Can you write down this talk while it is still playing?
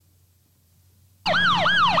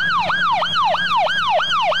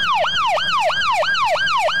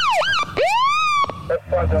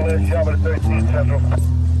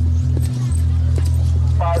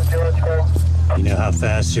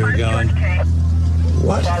fast you were going?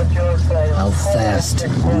 What? How fast you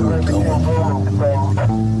were going?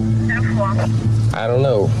 I don't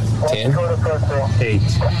know. 10? 8.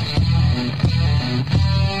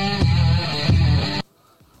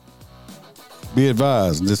 Be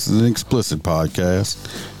advised, this is an explicit podcast.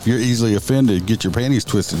 If you're easily offended, get your panties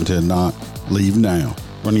twisted into a knot. Leave now.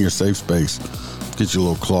 Run to your safe space. Get your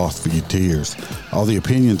little cloth for your tears. All the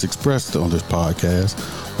opinions expressed on this podcast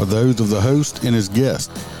are those of the host and his guest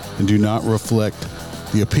and do not reflect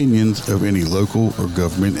the opinions of any local or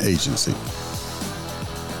government agency.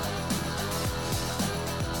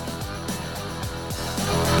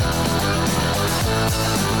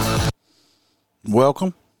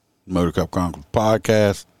 Welcome, Motor Cop Chronicles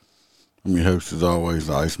podcast. I'm your host, as always,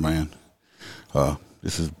 the Iceman.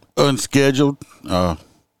 This is unscheduled.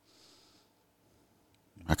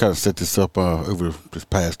 I kind of set this up over this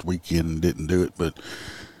past weekend and didn't do it, but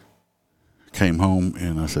came home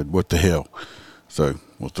and I said, what the hell? So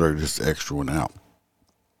we'll throw this extra one out.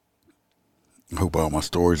 I hope all my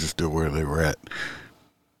stories are still where they were at.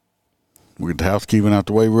 We'll get the housekeeping out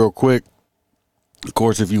the way real quick. Of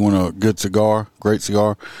course, if you want a good cigar, great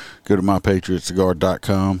cigar, go to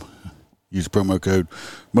mypatriotcigar.com. Use the promo code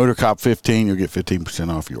MotorCop15. You'll get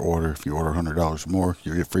 15% off your order. If you order $100 or more,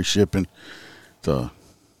 you'll get free shipping. It's a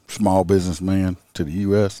small businessman to the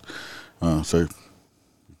U.S., so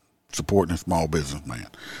supporting a small businessman.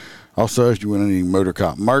 Also, if you want any Motor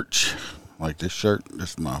Cop merch, like this shirt,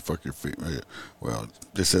 this is my fuck your feet. Well,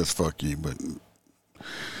 this says fuck you, but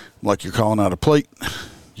like you're calling out a plate,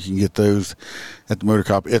 you can get those at the Motor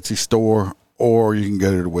Cop Etsy store, or you can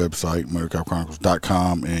go to the website,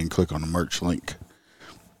 motorcopchronicles.com, and click on the merch link.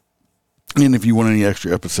 And if you want any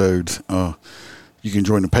extra episodes, you can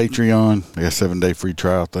join the Patreon. They got a 7-day free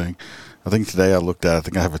trial thing. I think today I looked at it, I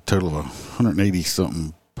think I have a total of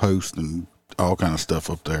 180-something posts and all kind of stuff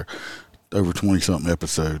up there. Over 20-something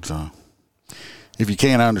episodes. If you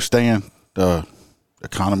can't understand, the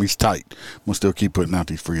economy's tight. We'll still keep putting out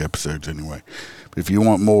these free episodes anyway. But if you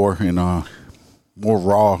want more and more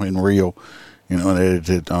raw and real and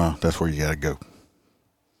unedited, that's where you got to go.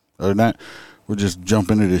 Other than that, we'll just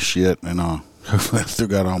jump into this shit, and hopefully I still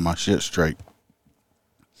got all my shit straight.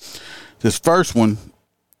 This first one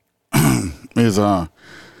is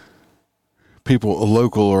people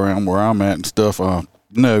local around where I'm at and stuff.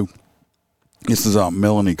 No, this is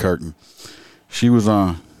Melanie Curtin. She was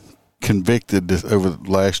convicted over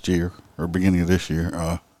last year or beginning of this year.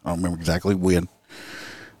 I don't remember exactly when.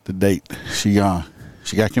 The date. She got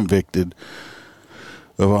convicted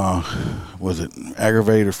of was it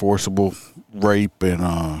aggravated forcible rape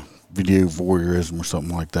and video voyeurism or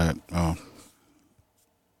something like that.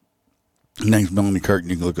 Name's Melanie Curtin.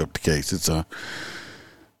 You can look up the case. It's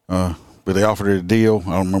but they offered her a deal.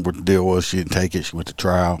 I don't remember what the deal was. She didn't take it. She went to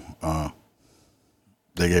trial.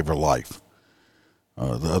 They gave her life.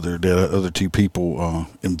 The other two people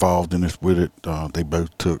involved in this with it, they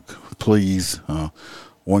both took pleas.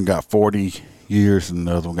 One got 40 years and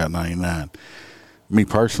the other one got 99. Me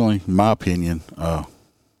personally, in my opinion,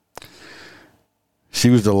 she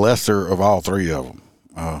was the lesser of all three of them.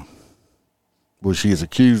 What she is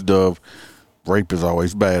accused of, rape is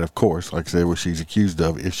always bad, of course. Like I said, what she's accused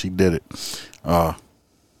of, if she did it. The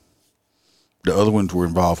other ones were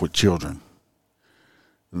involved with children.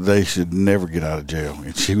 They should never get out of jail,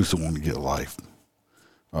 and she was the one to get life.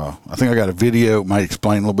 I think I got a video, might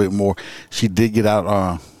explain a little bit more. She did get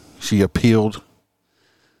out, she appealed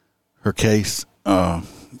her case. The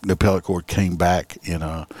appellate court came back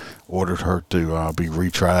and ordered her to be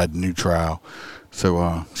retried, new trial.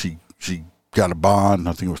 So she got a bond.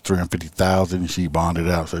 I think it was $350,000, and she bonded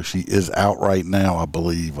out. So she is out right now, I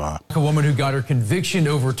believe. A woman who got her conviction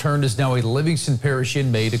overturned is now a Livingston Parish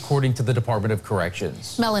inmate, according to the Department of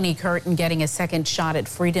Corrections. Melanie Curtin getting a second shot at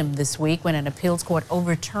freedom this week when an appeals court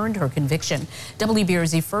overturned her conviction.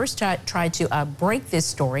 WBRZ first tried to break this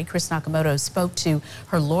story. Chris Nakamoto spoke to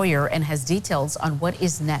her lawyer and has details on what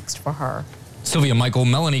is next for her. Sylvia Michael,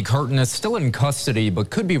 Melanie Curtin is still in custody but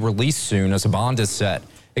could be released soon as a bond is set.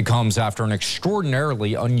 It comes after an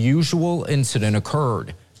extraordinarily unusual incident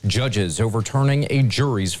occurred. Judges overturning a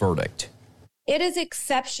jury's verdict. It is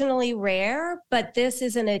exceptionally rare, but this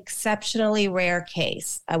is an exceptionally rare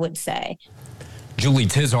case, I would say. Julie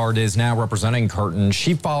Tizard is now representing Curtin.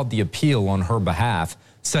 She filed the appeal on her behalf,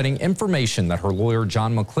 citing information that her lawyer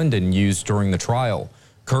John McClendon used during the trial.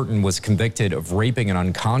 Curtin was convicted of raping an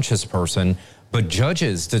unconscious person, but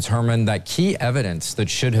judges determined that key evidence that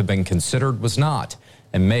should have been considered was not,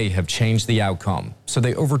 and may have changed the outcome, so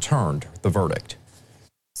they overturned the verdict.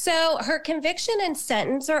 So her conviction and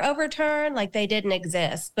sentence are overturned like they didn't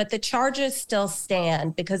exist, but the charges still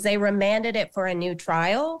stand because they remanded it for a new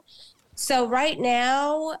trial. So right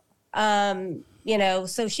now,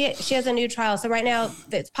 so she has a new trial. So right now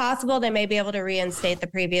it's possible they may be able to reinstate the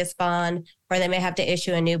previous bond, or they may have to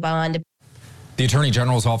issue a new bond. The Attorney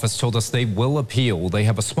General's office told us they will appeal. They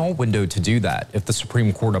have a small window to do that. If the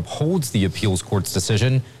Supreme Court upholds the appeals court's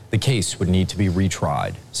decision, the case would need to be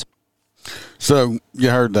retried. So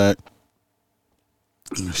you heard that.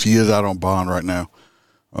 She is out on bond right now.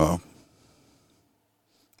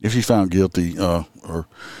 If she's found guilty, or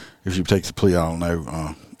if she takes a plea, I don't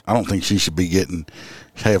know. I don't think she should be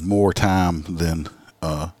have more time than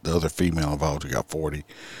the other female involved who got 40.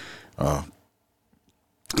 Like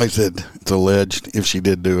I said, it's alleged if she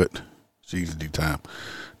did do it, she needs to do time.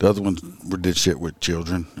 The other one did shit with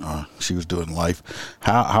children. She was doing life.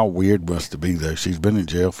 How weird must it be, though? She's been in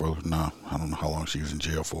jail I don't know how long she was in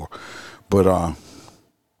jail for. But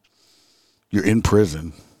you're in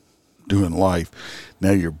prison doing life.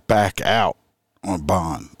 Now you're back out on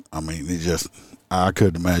bond. I mean, I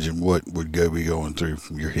couldn't imagine what would be going through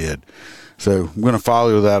your head. So I'm going to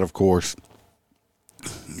follow that, of course.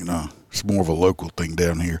 It's more of a local thing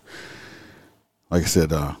down here. Like I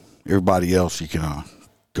said, everybody else, you can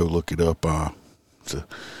go look it up. It's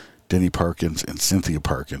Denny Perkins and Cynthia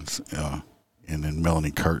Perkins, and then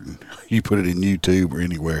Melanie Curtin. You put it in YouTube or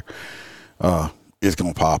anywhere, it's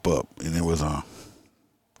going to pop up. And it was,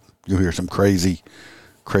 you'll hear some crazy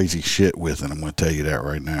shit with it. I'm going to tell you that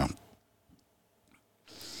right now.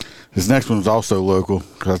 This next one was also local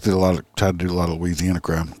because I tried to do a lot of Louisiana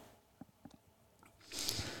crime.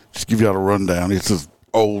 Just give you all a rundown. It's just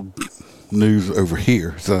old news over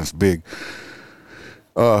here. It's not as big.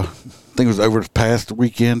 I think it was over the past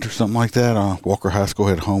weekend or something like that. Walker High School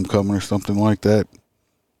had homecoming or something like that.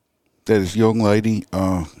 That this young lady,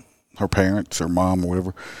 her parents, her mom or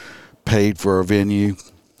whatever, paid for a venue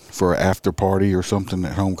for an after party or something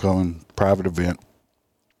at homecoming, private event.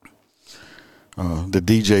 The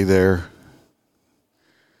DJ there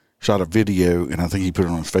shot a video, and I think he put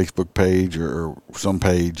it on his Facebook page or some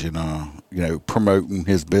page, and promoting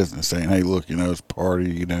his business, saying, "Hey, look, it's a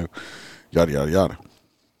party, yada yada yada."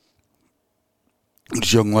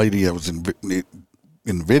 This young lady that was in the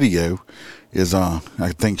video is, I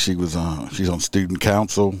think she's on student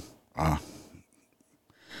council.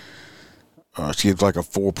 She has like a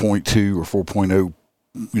 4.2 or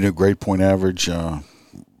 4.0, grade point average.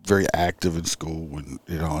 Very active in school and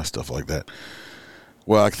all that stuff like that.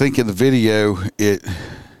 Well, I think in the video,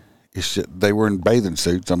 they were in bathing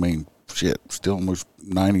suits. I mean, still almost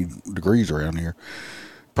 90 degrees around here.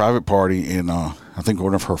 Private party, and I think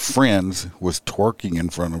one of her friends was twerking in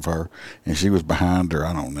front of her, and she was behind her.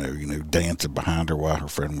 I don't know, dancing behind her while her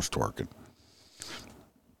friend was twerking.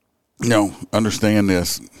 Understand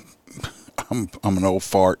this. I'm an old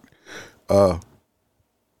fart.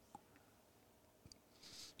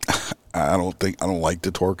 I don't like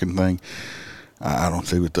the twerking thing. I don't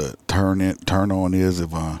see what the turn on is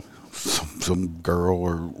if some girl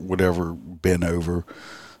or whatever bent over,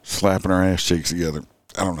 slapping her ass cheeks together.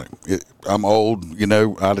 I don't know. I'm old,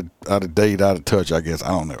 out of date, out of touch, I guess. I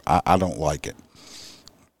don't know. I don't like it.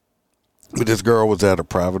 But this girl was at a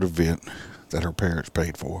private event that her parents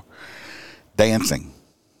paid for, dancing.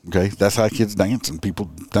 Okay, that's how kids dancing.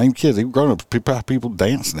 Kids, even grown up people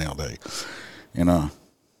dance nowadays. And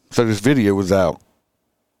so this video was out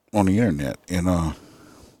on the internet, and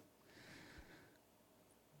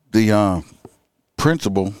the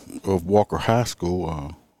principal of Walker High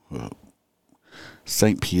School,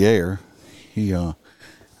 St. Pierre, he, I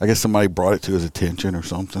guess somebody brought it to his attention or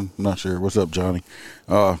something. I'm not sure. What's up, Johnny?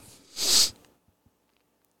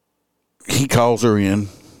 He calls her in,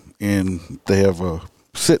 and they have a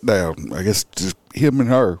sit down. I guess just him and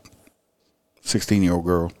her, 16-year-old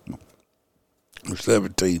girl, or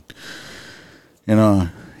 17,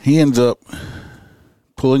 and he ends up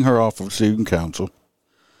pulling her off of student council.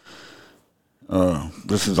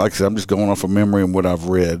 This is, like I said, I'm just going off of memory and what I've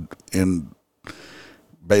read, and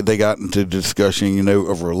they got into discussion,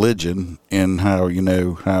 of religion and how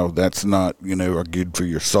that's not, good for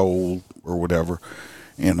your soul or whatever,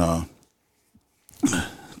 and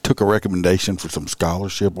took a recommendation for some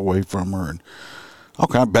scholarship away from her, and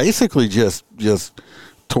basically just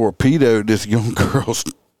torpedoed this young girl's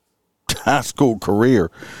high school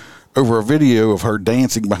career over a video of her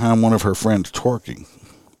dancing behind one of her friends twerking.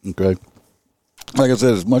 Okay, like I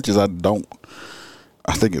said, as much as I don't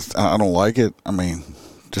like it. I mean,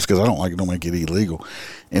 just because I don't like it, don't make it illegal.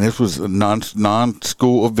 And this was a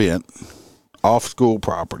non-school event, off school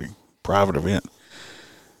property, private event.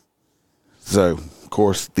 So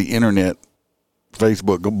course, the internet,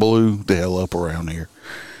 Facebook blew the hell up around here.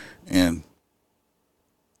 And,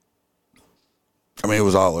 I mean, it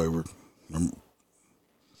was all over.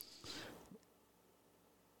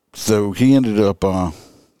 So he ended up, I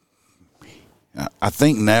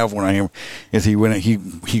think now when I hear is he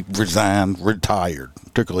resigned, retired,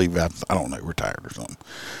 took a leave, I don't know, retired or something.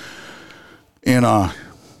 And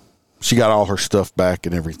she got all her stuff back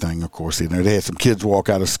and everything, of course. You know, they had some kids walk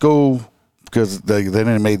out of school because they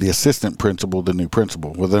then made the assistant principal the new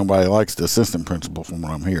principal. Well, nobody likes the assistant principal from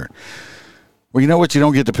what I'm hearing. Well, you know what? You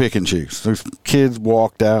don't get to pick and choose. Those kids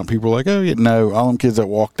walked out, and people were like, oh, yeah, no, all them kids that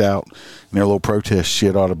walked out and their little protest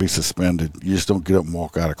shit ought to be suspended. You just don't get up and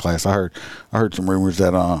walk out of class. I heard some rumors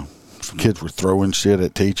that some kids were throwing shit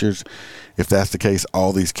at teachers. If that's the case,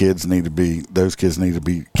 all those kids need to be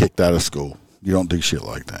kicked out of school. You don't do shit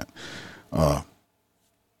like that. Let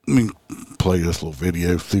me play this little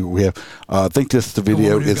video, see what we have. I think this the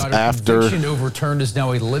video is after overturned is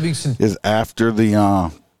now a Livingston is after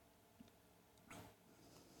the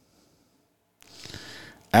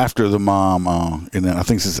after the mom, and then I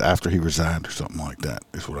think this is after he resigned or something like that,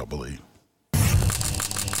 is what I believe.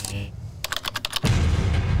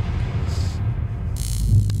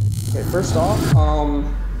 Okay, first off,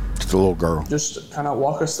 it's a little girl. Just kind of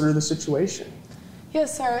walk us through the situation.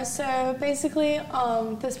 Yes, sir. So basically,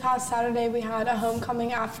 this past Saturday we had a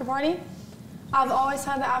homecoming after party. I've always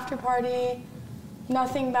had the after party.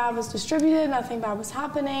 Nothing bad was distributed, nothing bad was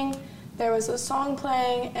happening. There was a song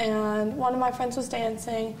playing and one of my friends was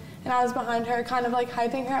dancing and I was behind her kind of like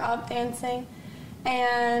hyping her up dancing.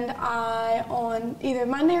 And on either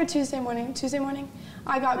Monday or Tuesday morning,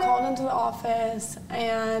 I got called into the office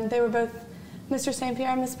and they were both, Mr. St.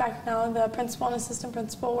 Pierre and Ms. Becknell, the principal and assistant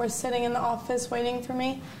principal, were sitting in the office waiting for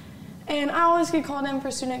me. And I always get called in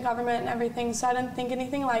for student government and everything, so I didn't think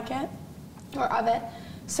anything like it or of it.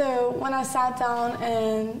 So when I sat down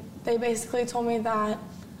and they basically told me that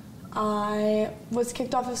I was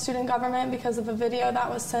kicked off of student government because of a video that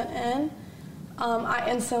was sent in, I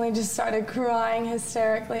instantly just started crying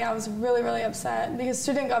hysterically. I was really, really upset because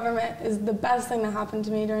student government is the best thing that happened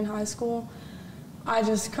to me during high school. I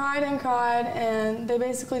just cried and cried, and they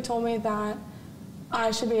basically told me that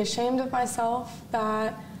I should be ashamed of myself,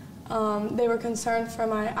 that they were concerned for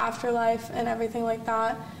my afterlife and everything like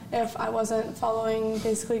that if I wasn't following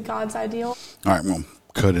basically God's ideal. All right, we'll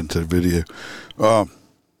cut into the video.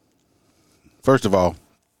 First of all,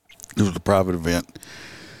 it was a private event.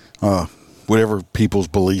 Whatever people's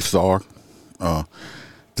beliefs are,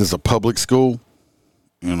 this is a public school,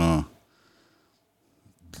 and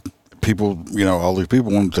people, you know, all these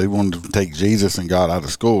people wanted to take Jesus and God out of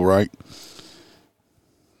school, right?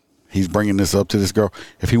 He's bringing this up to this girl.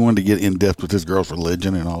 If he wanted to get in depth with this girl's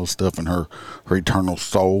religion and all this stuff and her eternal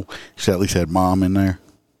soul, she at least had mom in there.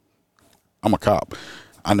 I'm a cop.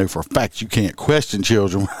 I know for a fact you can't question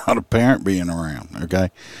children without a parent being around, okay?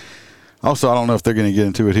 Also, I don't know if they're going to get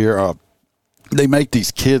into it here. They make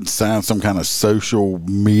these kids sign some kind of social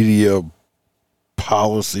media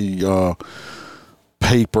policy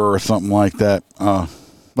paper or something like that.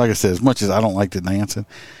 Like I said, as much as I don't like the dancing,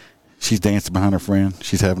 she's dancing behind her friend.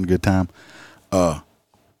 She's having a good time.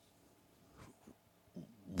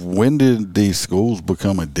 When did these schools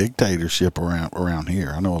become a dictatorship around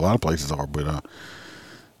here? I know a lot of places are, but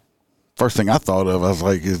first thing I thought of, I was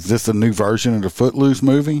like, is this a new version of the Footloose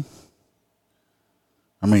movie?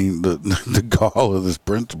 I mean, the gall of this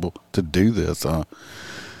principal to do this.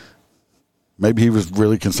 Maybe he was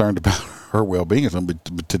really concerned about her well-being or something,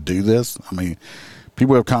 but to do this, I mean,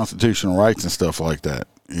 people have constitutional rights and stuff like that.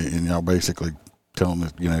 And y'all basically telling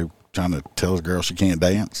this, you know, trying to tell this girl she can't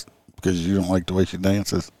dance because you don't like the way she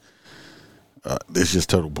dances. It's just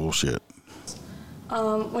total bullshit.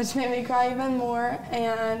 Which made me cry even more.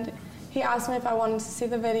 And he asked me if I wanted to see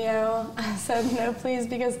the video. I said no, please,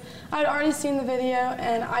 because I'd already seen the video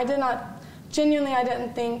and I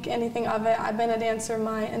didn't think anything of it. I've been a dancer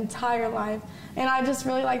my entire life and I just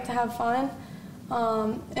really like to have fun.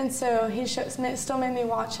 And so he still made me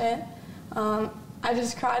watch it. I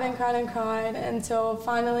just cried and cried and cried until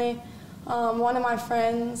finally one of my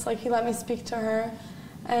friends, he let me speak to her.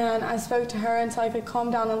 And I spoke to her until I could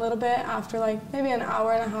calm down a little bit after maybe an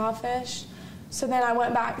hour and a half-ish. So then I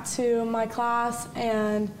went back to my class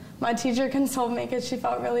and my teacher consoled me because she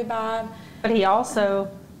felt really bad. But he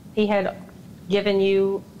had given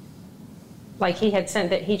you, he had sent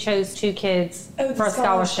that he chose 2 kids for a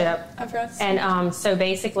scholarship. I forgot to say. And so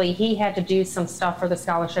basically he had to do some stuff for the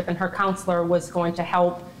scholarship and her counselor was going to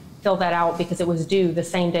help fill that out because it was due the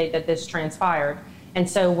same day that this transpired. And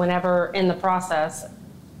so whenever in the process,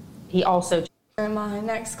 he also in my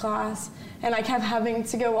next class, and I kept having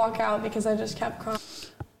to go walk out because I just kept crying.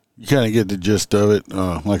 You kind of get the gist of it.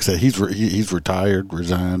 Like I said, he's retired,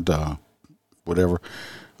 resigned, whatever.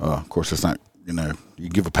 Of course, it's not, you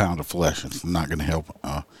give a pound of flesh, it's not going to help.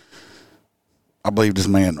 I believe this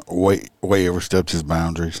man way overstepped his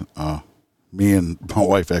boundaries. Me and my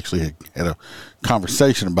wife actually had a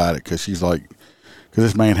conversation about it because she's like, because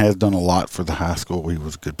this man has done a lot for the high school. He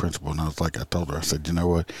was a good principal. And I told her, I said, you know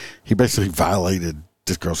what? He basically violated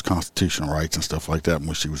this girl's constitutional rights and stuff like that and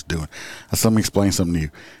what she was doing. I said, let me explain something to you.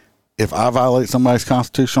 If I violate somebody's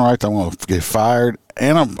constitutional rights, I'm going to get fired.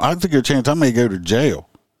 And I think a chance I may go to jail.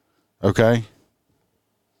 Okay?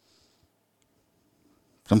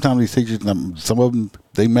 Sometimes these teachers, some of them,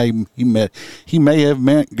 he may have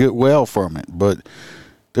meant good well from it, but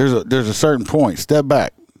there's a certain point. Step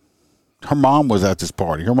back. Her mom was at this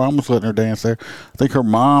party. Her mom was letting her dance there. I think her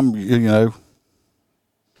mom,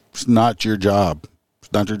 it's not your job.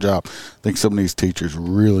 It's not your job. I think some of these teachers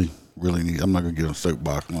really, really need. I'm not going to get on a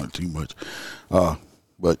soapbox on it too much,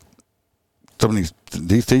 but some of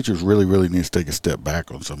these teachers really, really need to take a step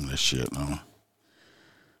back on some of this shit.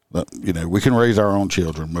 We can raise our own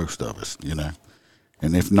children, most of us,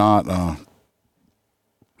 and if not,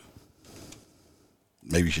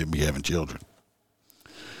 maybe you shouldn't be having children.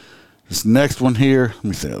 This next one here, let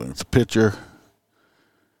me see, it's a picture.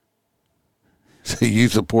 So you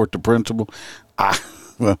support the principal?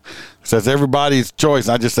 Well, says everybody's choice.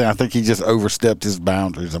 I think he just overstepped his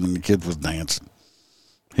boundaries. I mean, the kid was dancing.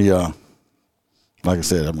 He, like I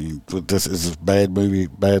said, this is a bad movie,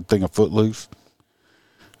 bad thing of Footloose.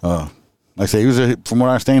 Like I say, from what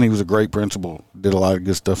I understand, he was a great principal. Did a lot of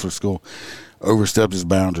good stuff for school. Overstepped his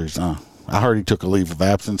boundaries. I heard he took a leave of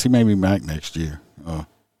absence. He may be back next year.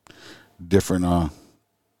 Different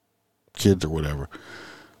kids or whatever.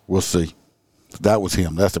 We'll see. That was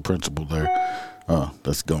him. That's the principal there.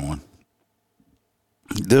 That's going.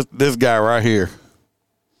 This guy right here.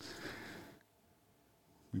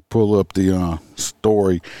 We pull up the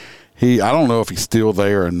story. I don't know if he's still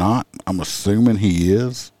there or not. I'm assuming he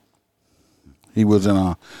is. He was in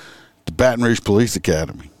the Baton Rouge Police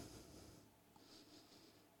Academy.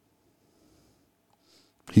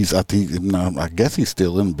 I guess he's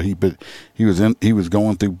still in, but he was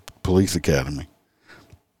going through police academy.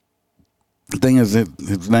 The thing is,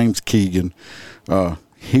 his name's Keegan.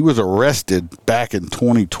 He was arrested back in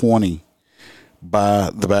 2020 by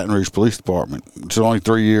the Baton Rouge Police Department, which is only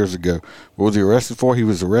 3 years ago. What was he arrested for? He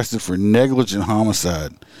was arrested for negligent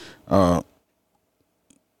homicide.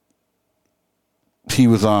 He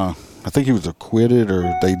was I think he was acquitted,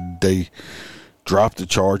 or they dropped the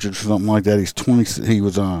charges or something like that. He's 26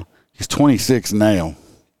 now.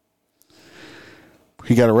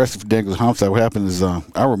 He got arrested for negligent homicide. What happened is, I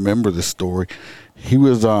remember this story. He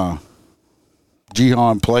was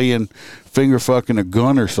Jihan playing finger fucking a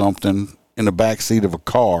gun or something in the back seat of a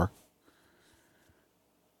car.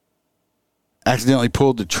 Accidentally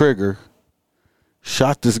pulled the trigger.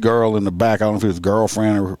 Shot this girl in the back. I don't know if it was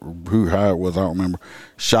girlfriend or how it was. I don't remember.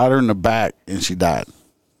 Shot her in the back and she died.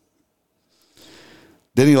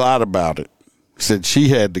 Then he lied about it. Said she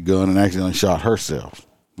had the gun and accidentally shot herself.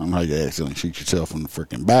 I don't know how you accidentally shoot yourself in the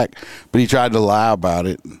freaking back. But he tried to lie about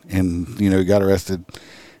it and, he got arrested.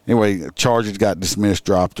 Anyway, charges got dismissed,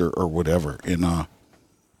 dropped, or whatever. And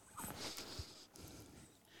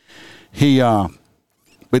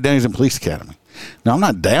but then he's in police academy. Now, I'm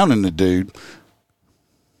not downing the dude.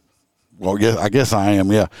 Well, yes, I guess I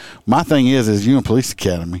am, yeah. My thing is you in police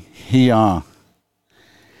academy, he and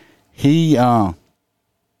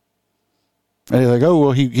he's like, oh,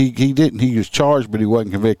 well, he didn't. He was charged, but he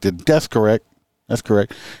wasn't convicted. That's correct.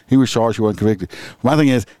 He was charged, he wasn't convicted. My thing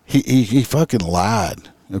is, he fucking lied,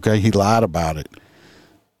 okay? He lied about it.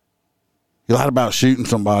 He lied about shooting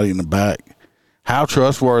somebody in the back. How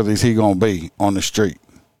trustworthy is he going to be on the street?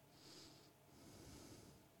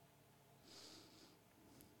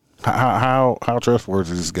 How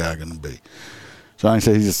trustworthy is this guy going to be? So I ain't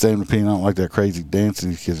say he's the same opinion. I don't like that crazy dancing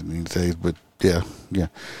these kids these days, but yeah.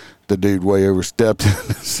 The dude way overstepped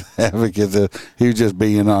his advocate. He was just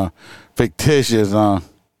being fictitious.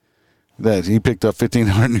 That he picked up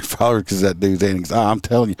 1,500 new followers because that dude's antics. I'm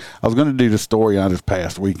telling you, I was going to do the story on this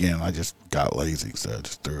past weekend. I just got lazy, so I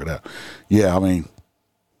just threw it out. Yeah,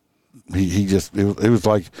 he just it was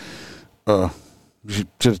like you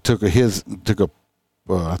just took a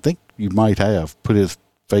I think you might have put his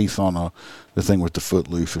face on the thing with the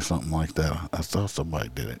Footloose or something like that. I saw somebody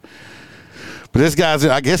did it. But this guy's,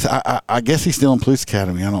 I guess he's still in police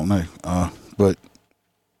academy. I don't know. But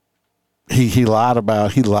he lied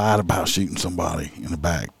about shooting somebody in the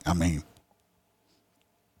back.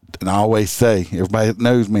 and I always say, everybody that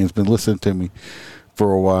knows me has been listening to me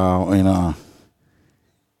for a while, and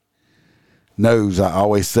knows I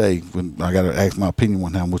always say, when I got to ask my opinion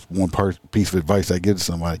one time, what's one piece of advice I give to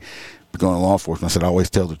somebody going to law enforcement, I said, I always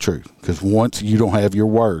tell the truth. Because once you don't have your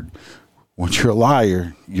word, once you're a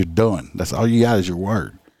liar, you're done. That's all you got is your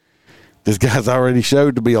word. This guy's already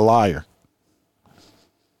showed to be a liar.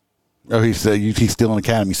 Oh, he said he's still in the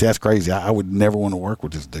academy. He said, that's crazy. I would never want to work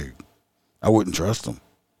with this dude. I wouldn't trust him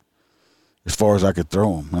as far as I could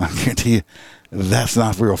throw him. And I guarantee you, that's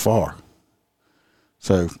not real far.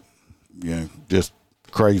 So, just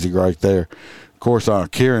crazy right there. Of course,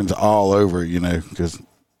 Karen's all over, because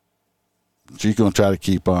she's going to try to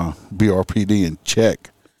keep BRPD in check.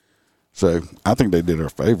 So I think they did her a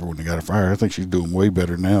favor when they got her fired. I think she's doing way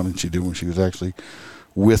better now than she did when she was actually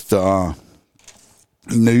with the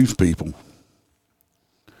news people.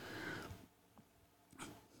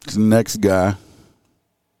 The next guy.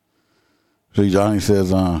 See, Johnny says,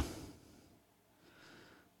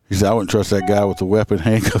 he said, I wouldn't trust that guy with the weapon,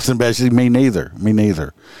 handcuffs, and badges. Me neither.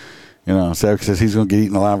 Sarah says he's going to get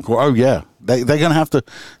eaten alive in court. Oh, yeah. They're going to have to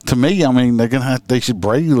me, I mean, they should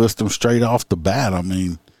Brady list him straight off the bat. I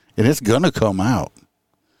mean, and it's going to come out.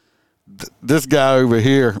 This guy over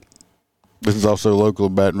here, this is also local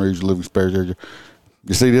in Baton Rouge, living Spare, Georgia.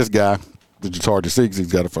 You see this guy, which is hard to see because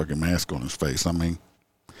he's got a fucking mask on his face. I mean,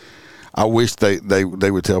 I wish they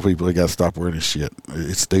would tell people they got to stop wearing this shit.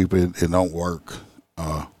 It's stupid. It don't work.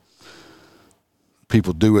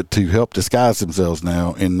 People do it to help disguise themselves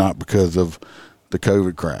now and not because of the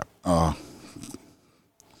COVID crap.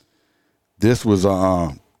 This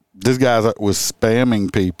guy was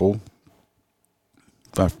spamming people.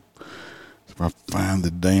 If I find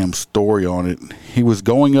the damn story on it, he was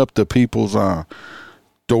going up to people's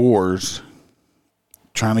doors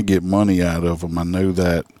trying to get money out of them. I know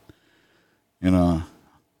that. I'm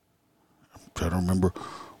trying to remember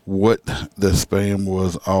what the spam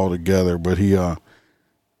was altogether, but he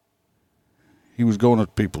was going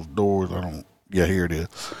up to people's doors. Here it is.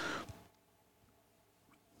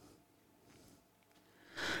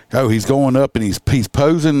 Oh, he's going up and he's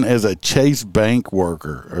posing as a Chase Bank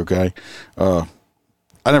worker. Okay. I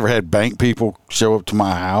never had bank people show up to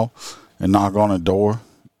my house and knock on a door.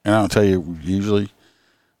 And I'll tell you, usually,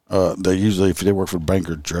 if they work for the bank,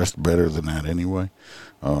 are dressed better than that anyway.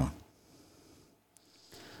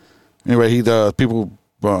 Anyway, people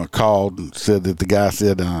called and said that the guy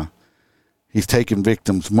said he's taking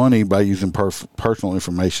victims' money by using personal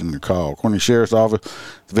information in the call. According to the sheriff's office,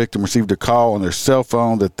 the victim received a call on their cell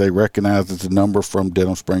phone that they recognized as a number from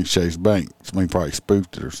Denham Springs Chase Bank. Somebody probably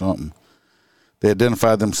spoofed it or something. They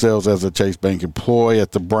identified themselves as a Chase Bank employee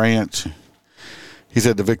at the branch. He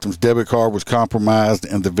said the victim's debit card was compromised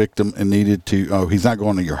and the victim needed to, he's not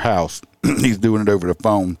going to your house. He's doing it over the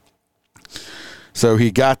phone. So he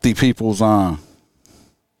got the people's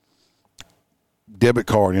debit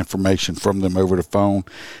card information from them over the phone,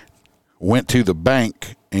 went to the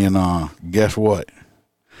bank, and guess what?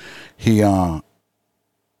 He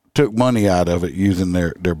took money out of it using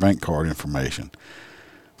their bank card information.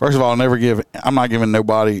 First of all, I'm not giving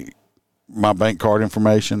nobody my bank card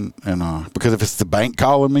information, and because if it's the bank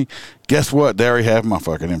calling me, guess what? They already have my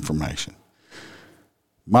fucking information.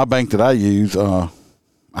 My bank that I use, I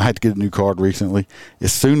had to get a new card recently.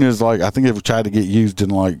 As soon as I think it was tried to get used in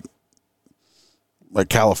like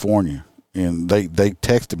California, and they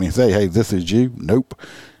texted me and say, "Hey, this is you." Nope,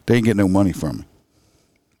 they ain't get no money from me.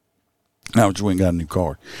 Now you ain't got a new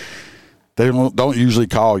card. They don't usually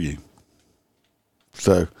call you,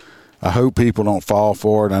 so I hope people don't fall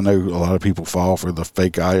for it. I know a lot of people fall for the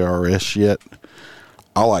fake IRS shit.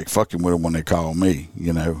 I like fucking with them when they call me.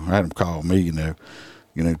 I had them call me.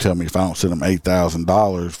 Tell me if I don't send them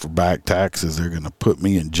 $8,000 for back taxes, they're gonna put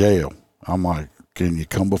me in jail. I'm like, can you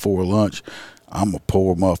come before lunch? I'm a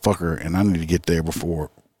poor motherfucker, and I need to get there before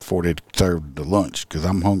they serve the lunch because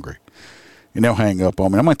I'm hungry. And they'll hang up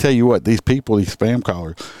on me. I'm going to tell you what, these people, these spam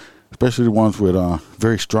callers, especially the ones with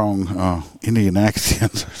very strong Indian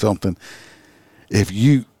accents or something,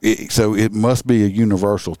 so it must be a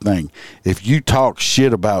universal thing. If you talk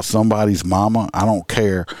shit about somebody's mama, I don't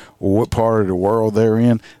care what part of the world they're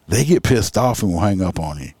in, they get pissed off and will hang up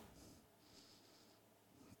on you.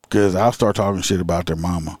 Because I'll start talking shit about their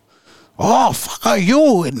mama. Oh, fuck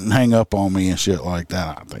you, and hang up on me and shit like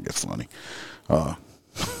that. I think it's funny.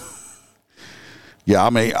 Yeah,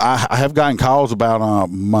 I mean, I have gotten calls about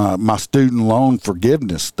my student loan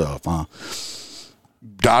forgiveness stuff. I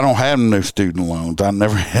don't have no student loans. I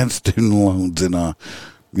never had student loans, and I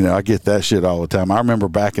get that shit all the time. I remember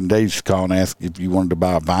back in days, call and ask if you wanted to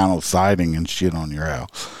buy vinyl siding and shit on your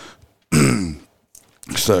house.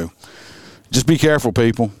 So just be careful,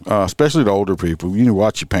 people, especially the older people. You need to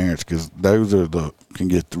watch your parents because those are can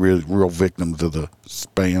get the real victims of the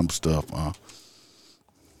spam stuff.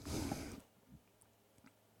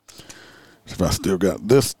 If I still got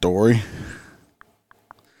this story,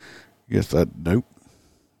 nope.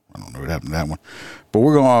 I don't know what happened to that one, but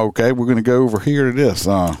we're going to go over here to this.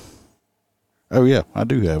 Oh yeah, I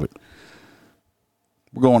do have it.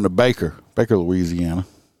 We're going to Baker, Louisiana.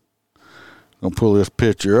 Gonna pull this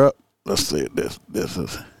picture up. Let's see it. This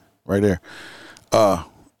is right there.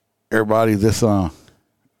 Everybody, that's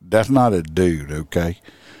not a dude, okay?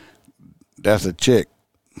 That's a chick.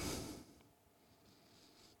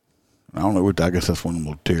 I don't know I guess that's one of them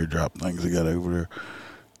little teardrop things they got over there.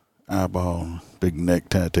 Eyeball, big neck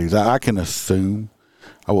tattoos. I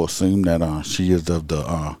will assume that she is of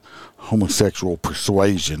the homosexual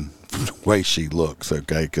persuasion from the way she looks,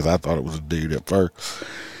 okay? Because I thought it was a dude at first.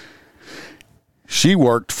 She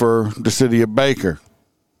worked for the city of Baker.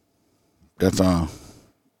 That's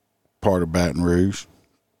part of Baton Rouge.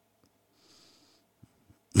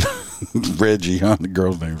 Reggie, the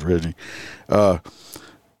girl's name's Reggie.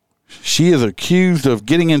 She is accused of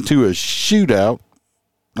getting into a shootout.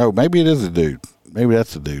 Oh, maybe it is a dude. Maybe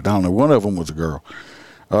that's a dude. I don't know. One of them was a girl.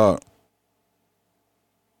 So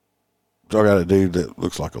I got a dude that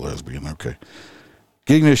looks like a lesbian. Okay.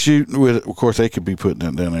 Getting in a shoot with, of course, they could be putting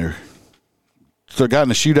that down there. So got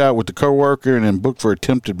in a shootout with the coworker and then booked for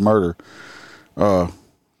attempted murder.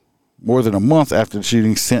 More than a month after the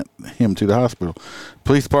shooting sent him to the hospital.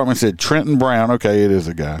 Police department said Trenton Brown, okay, it is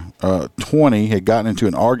a guy, 20, had gotten into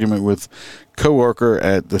an argument with coworker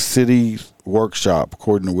at the city's workshop,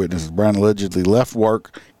 according to witnesses. Brown allegedly left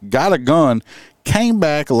work, got a gun, came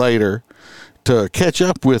back later to catch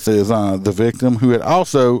up with the victim, who had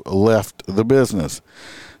also left the business.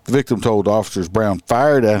 The victim told officers Brown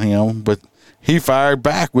fired at him, but he fired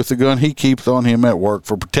back with the gun he keeps on him at work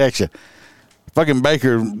for protection. Fucking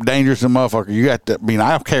Baker, dangerous motherfucker. You got that. I mean,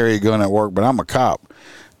 I carry a gun at work, but I'm a cop.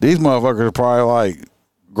 These motherfuckers are probably like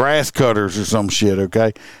grass cutters or some shit,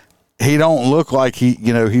 okay? He don't look like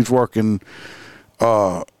he's working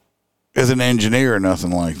as an engineer or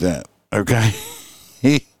nothing like that, okay?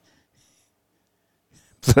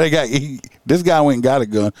 This guy went and got a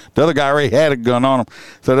gun. The other guy already had a gun on him.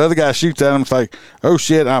 So the other guy shoots at him. It's like, oh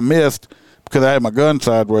shit, I missed because I had my gun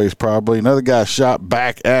sideways probably. Another guy shot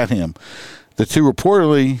back at him. The two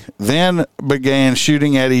reportedly then began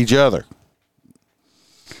shooting at each other.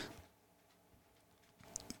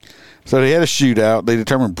 So they had a shootout. They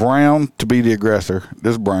determined Brown to be the aggressor.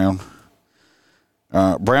 This Brown.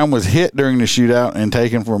 Brown was hit during the shootout and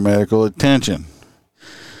taken for medical attention.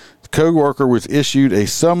 The co-worker was issued a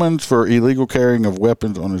summons for illegal carrying of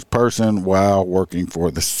weapons on his person while working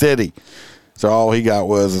for the city. So all he got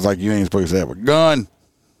was, like, you ain't supposed to have a gun.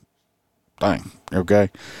 Dang.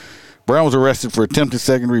 Okay. Brown was arrested for attempted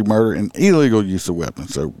second-degree murder and illegal use of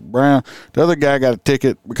weapons. So Brown, the other guy got a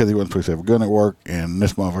ticket because he wasn't supposed to have a gun at work, and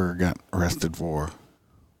this motherfucker got arrested for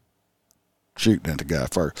shooting at the guy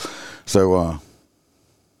first. So I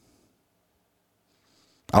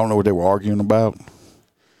don't know what they were arguing about.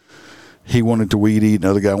 He wanted to weed eat,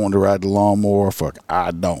 another guy wanted to ride the lawnmower. Fuck,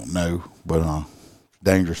 I don't know, but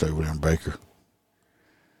dangerous over there in Baker.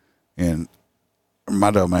 And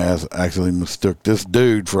my dumb ass actually mistook this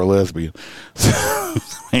dude for a lesbian. I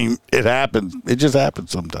mean, it happens. It just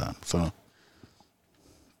happens sometimes. So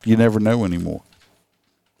you never know anymore.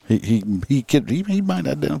 He might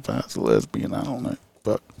identify as a lesbian. I don't know,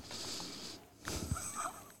 but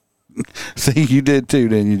see, you did too,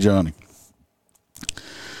 didn't you, Johnny?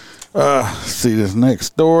 See this next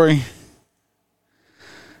story.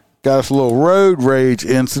 Got us a little road rage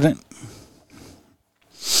incident.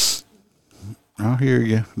 I hear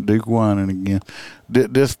you, Duke whining again.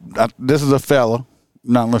 This is a fella,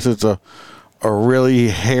 not unless it's a really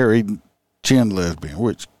hairy chin lesbian,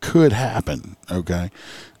 which could happen. Okay,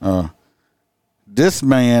 this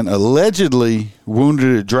man allegedly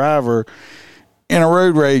wounded a driver in a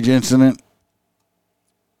road rage incident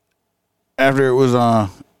after it was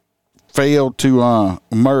failed to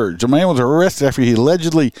merge. The man was arrested after he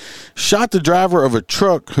allegedly shot the driver of a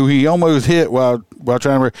truck who he almost hit while trying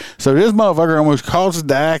to merge. So this motherfucker almost causes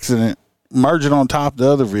the accident, merging on top of the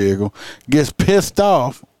other vehicle, gets pissed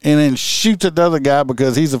off, and then shoots at the other guy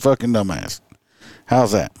because he's a fucking dumbass.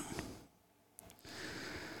 How's that?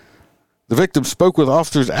 The victim spoke with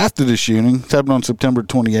officers after the shooting. It happened on September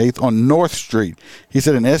 28th on North Street. He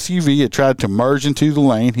said an SUV had tried to merge into the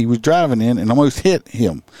lane he was driving in and almost hit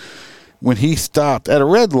him. When he stopped at a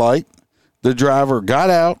red light, the driver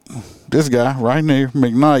got out, this guy right here,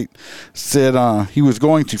 McKnight, said he was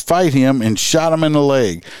going to fight him and shot him in the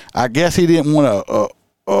leg. I guess he didn't want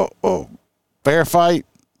a fair fight,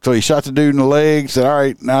 so he shot the dude in the leg, said, all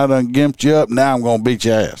right, now I done gimped you up, now I'm going to beat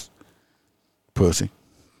your ass. Pussy.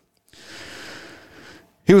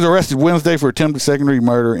 He was arrested Wednesday for attempted second-degree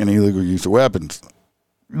murder and illegal use of weapons.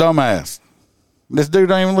 Dumbass. This dude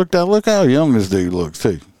don't even look that. Look how young this dude looks,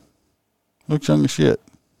 too. Looks young as shit.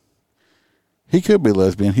 He could be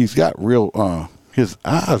lesbian. He's got real, his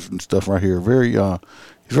eyes and stuff right here, very, he's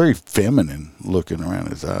very feminine looking around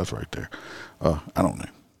his eyes right there. I don't know.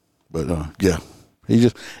 But, yeah.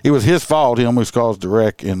 It was his fault. He almost caused the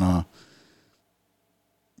wreck, and,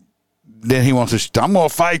 then he wants to, I'm going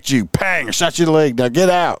to fight you. Pang, I shot you in the leg. Now get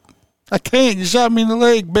out. I can't. You shot me in the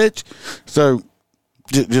leg, bitch. So,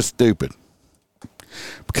 just stupid.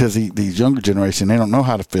 Because these younger generation, they don't know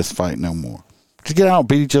how to fist fight no more. Just get out,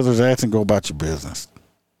 beat each other's ass, and go about your business.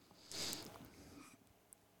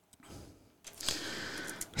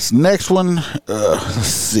 This next one, let's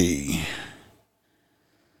see.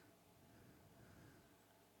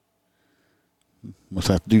 Must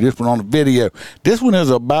have to do this one on the video. This one is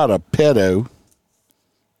about a pedo.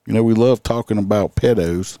 You know, we love talking about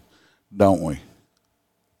pedos, don't we?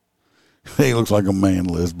 He looks like a man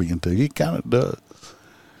lesbian, too. He kind of does.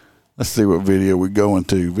 Let's see what video we're going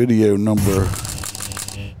to. Video number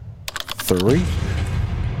 3.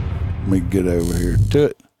 Let me get over here to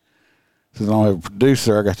it. Since I don't have a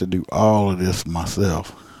producer, I got to do all of this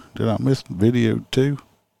myself. Did I miss video 2?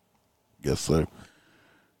 Guess so.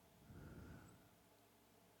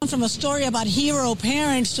 From a story about hero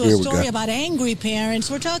parents to a story about angry parents,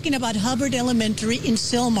 we're talking about Hubbard Elementary in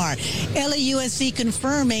Sylmar. LAUSD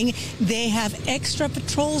confirming they have extra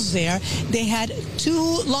patrols there. They had 2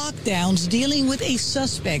 lockdowns dealing with a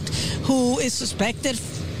suspect who is suspected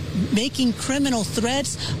making criminal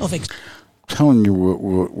threats of. Telling you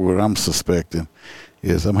what I'm suspecting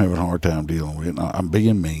is I'm having a hard time dealing with it. I'm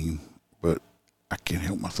being mean, but I can't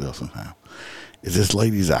help myself sometimes. Is this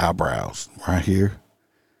lady's eyebrows right here?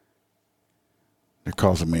 They're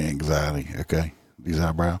causing me anxiety, okay? These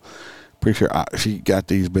eyebrows. Pretty sure she got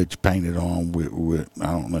these bitches painted on with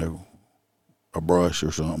I don't know, a brush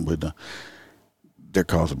or something, but they're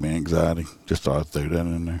causing me anxiety. Just thought I'd throw that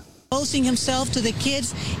in there. Exposing himself to the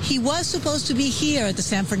kids. He was supposed to be here at the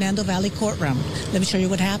San Fernando Valley courtroom. Let me show you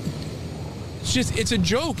what happened. It's a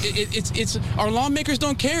joke. It's our lawmakers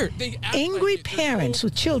don't care. Angry parents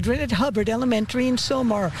with children at Hubbard Elementary in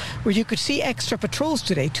Sylmar, where you could see extra patrols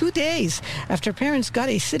today, 2 days after parents got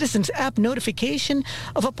a Citizens app notification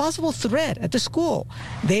of a possible threat at the school.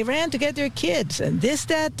 They ran to get their kids, and this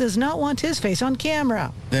dad does not want his face on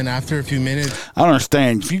camera. Then after a few minutes, I don't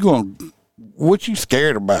understand. If you going, what you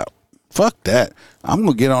scared about? Fuck that. I'm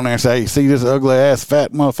gonna get on there and say, hey, see this ugly ass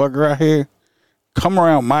fat motherfucker right here? Come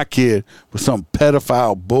around my kid with some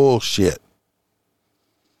pedophile bullshit.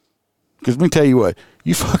 Because let me tell you what,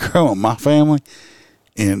 you fuck around with my family,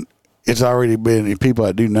 and it's already been, and people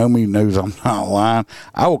that do know me knows I'm not lying.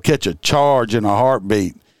 I will catch a charge in a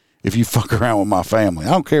heartbeat if you fuck around with my family. I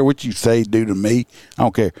don't care what you say, do to me. I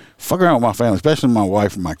don't care. Fuck around with my family, especially my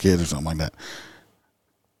wife and my kids or something like that.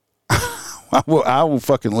 I will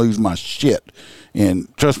fucking lose my shit.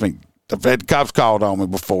 And trust me, the cops called on me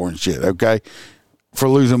before and shit, okay? For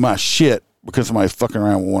losing my shit because somebody's fucking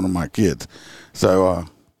around with one of my kids. So,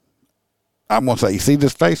 I'm going to say, you see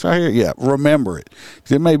this face right here? Yeah, remember it.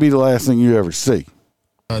 It may be the last thing you ever see.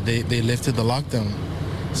 They lifted the lockdown.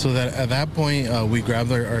 So that at that point, we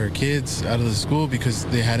grabbed our kids out of the school because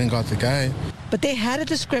they hadn't got the guy. But they had a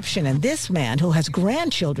description, and this man who has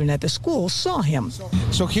grandchildren at the school saw him.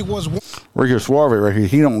 So he was... Ricky Suave right here,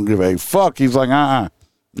 he don't give a fuck. He's like,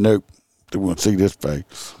 nope. They want to see this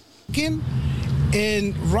face.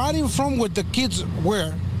 And right in front where the kids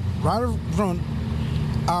were, right in front,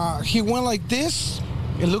 he went like this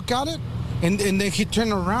and looked at it, and then he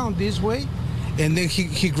turned around this way, and then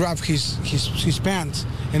he grabbed his pants,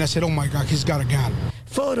 and I said, oh my God, he's got a gun.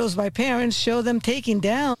 Photos by parents show them taking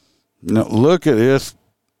down. No, look at this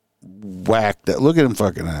whacked out. Look at him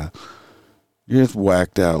fucking eyes. You're just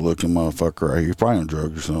whacked out looking motherfucker right here. You're probably on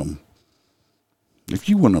drugs or something. If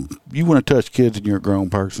you want to touch kids and you're a grown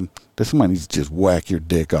person, that somebody needs to just whack your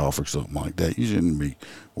dick off or something like that. You shouldn't be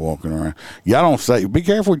walking around. Y'all don't say, be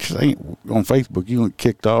careful what you say on Facebook. You get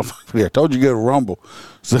kicked off. I told you to go to Rumble.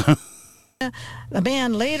 So The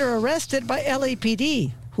man later arrested by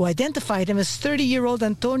LAPD, who identified him as 30-year-old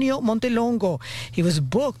Antonio Montelongo. He was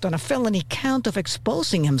booked on a felony count of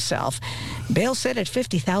exposing himself. Bail set at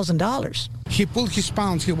 $50,000. He pulled his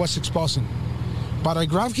pants, he was exposing. But I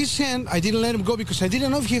grabbed his hand. I didn't let him go because I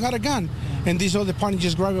didn't know if he had a gun. And this other partner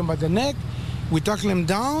just grabbed him by the neck. We tackled him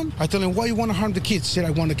down. I told him, why you want to harm the kids? He said,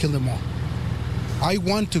 I want to kill them all. I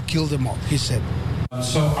want to kill them all, he said.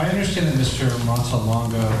 So I understand that Mr.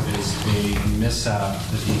 Montalongo is a mishap,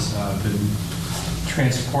 that he's been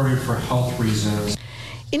transported for health reasons.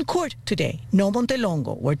 In court today, No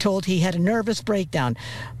Montelongo were told he had a nervous breakdown,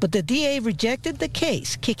 but the DA rejected the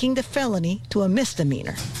case, kicking the felony to a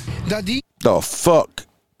misdemeanor. The fuck?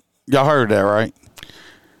 Y'all heard that, right?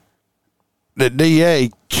 The DA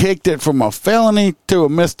kicked it from a felony to a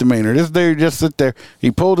misdemeanor. This dude just sit there.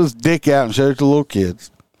 He pulled his dick out and showed it to little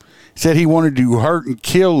kids. Said he wanted to hurt and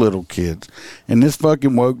kill little kids. And this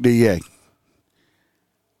fucking woke DA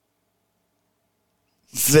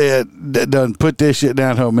said that done put this shit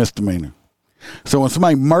down to a misdemeanor. So when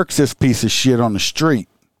somebody murks this piece of shit on the street,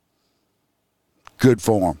 good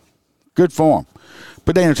for him. Good for him.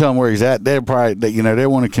 But they don't tell him where he's at. They're probably, they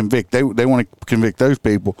want to convict. They want to convict those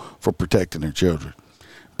people for protecting their children.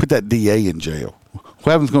 Put that DA in jail.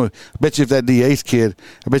 What happens? I bet you if that DA's kid,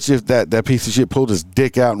 I bet you if that piece of shit pulled his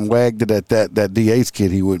dick out and wagged it at that DA's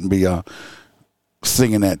kid, he wouldn't be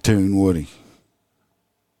singing that tune, would he?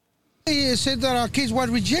 He said that our case was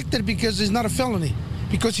rejected because it's not a felony,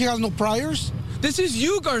 because he has no priors. This is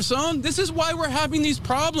you, Garzon. This is why we're having these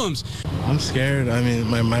problems. I'm scared. I mean,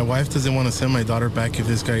 my wife doesn't want to send my daughter back if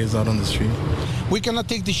this guy is out on the street. We cannot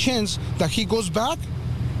take the chance that he goes back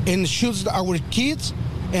and shoots our kids,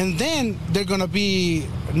 and then they're going to be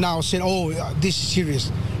now saying, oh, this is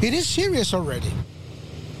serious. It is serious already.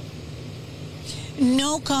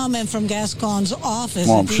 No comment from Gascon's office,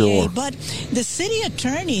 I'm sure. but the city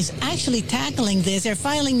attorney's actually tackling this. They're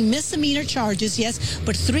filing misdemeanor charges, yes,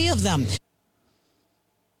 but 3 of them.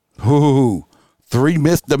 Ooh, 3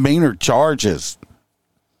 misdemeanor charges.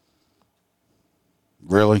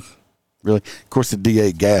 Really? Really? Of course, the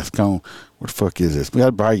DA Gascon. Where the fuck is this? We got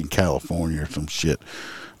to buy in California or some shit.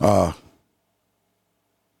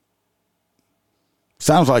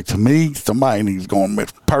 Sounds like to me somebody needs to go on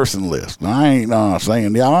this person list. I ain't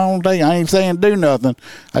saying I ain't saying do nothing.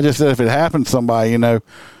 I just said if it happened to somebody,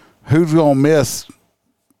 who's gonna miss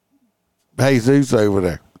Jesus over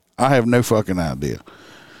there? I have no fucking idea.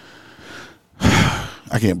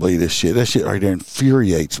 I can't believe this shit. That shit right there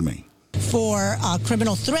infuriates me. For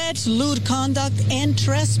criminal threats, lewd conduct, and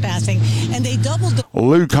trespassing, and they doubled the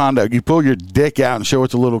lewd conduct. You pull your dick out and show it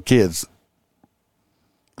to little kids.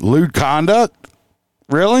 Lewd conduct.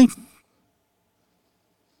 Really?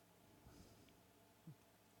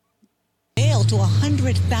 bail to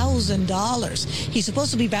 $100,000. He's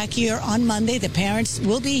supposed to be back here on Monday. The parents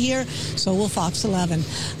will be here, so will Fox 11.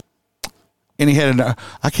 And he had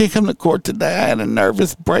I can't come to court today. I had a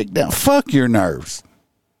nervous breakdown. Fuck your nerves.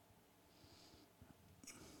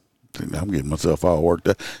 I'm getting myself all worked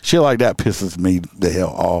up. Shit like that pisses me the hell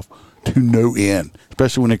off to no end,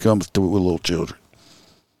 especially when it comes to with little children.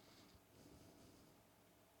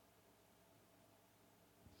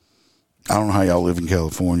 I don't know how y'all live in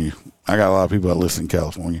California. I got a lot of people that listen in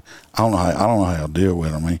California. I don't know how y'all deal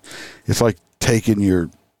with it. I mean, it's like taking your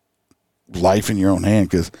life in your own hand,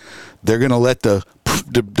 because they're gonna let the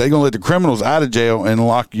criminals out of jail and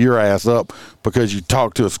lock your ass up because you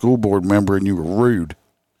talked to a school board member and you were rude.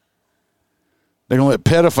 They're gonna let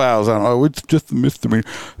pedophiles out. Oh, it's just a misdemeanor.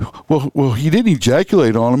 Well, he didn't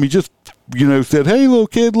ejaculate on him. He just, said, "Hey, little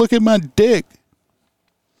kid, look at my dick."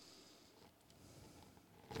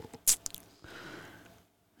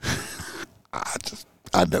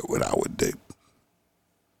 I know what I would do.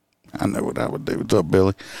 I know what I would do. What's up,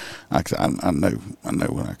 Billy? I know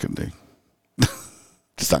what I can do.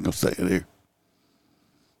 Just not gonna say it here.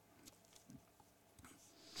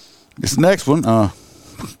 This next one,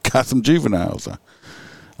 got some juveniles. I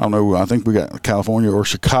don't know. I think we got California or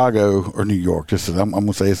Chicago or New York. I'm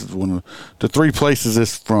gonna say this is one of the 3 places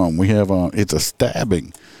it's from. We have it's a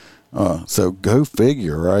stabbing. So go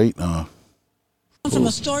figure, right? From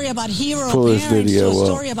a story about hero parents to a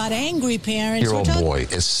story about angry parents. Year-old boy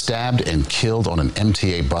is stabbed and killed on an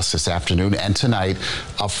MTA bus this afternoon, and tonight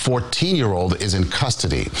a 14-year-old is in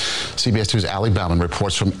custody. CBS 2's Allie Bauman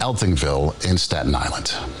reports from Elthingville in Staten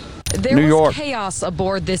Island. There was chaos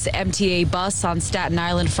aboard this MTA bus on Staten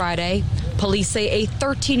Island Friday. Police say a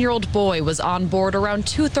 13-year-old boy was on board around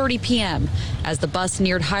 2:30 p.m. As the bus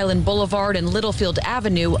neared Highland Boulevard and Littlefield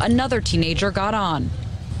Avenue, another teenager got on.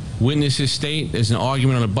 Witnesses state there's an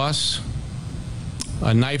argument on a bus,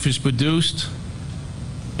 a knife is produced,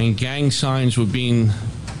 and gang signs were being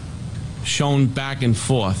shown back and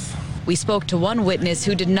forth. We spoke to one witness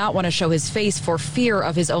who did not want to show his face for fear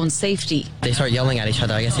of his own safety. They start yelling at each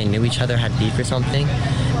other. I guess they knew each other, had beef or something.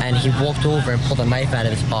 and he walked over and pulled a knife out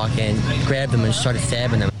of his pocket and grabbed him and started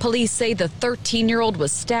stabbing him. Police say the 13-year-old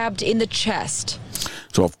was stabbed in the chest.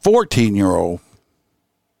 So a 14-year-old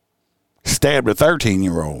stabbed a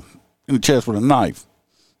 13-year-old in the chest with a knife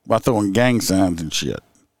by throwing gang signs and shit.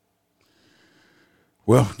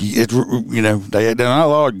 Well, it's, you know, they're not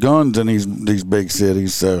outlawed guns in these big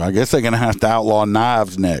cities, so I guess they're going to have to outlaw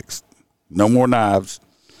knives next. No more knives.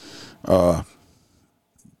 Yeah,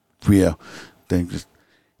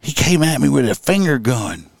 he came at me with a finger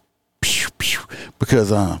gun. Pew, pew.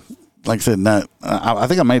 Because, like I said, I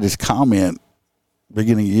think I made this comment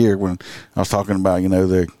beginning of the year when I was talking about, you know,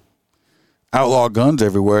 the outlaw guns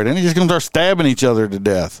everywhere. Then he's just going to start stabbing each other to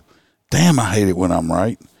death. Damn, I hate it when I'm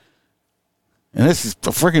right. And this is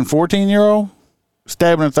a freaking 14-year-old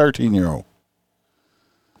stabbing a 13-year-old.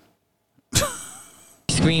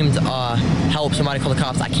 Screamed, help, somebody call the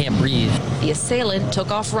cops, I can't breathe. The assailant took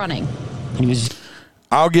off running.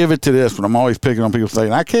 I'll give it to this one. I'm always picking on people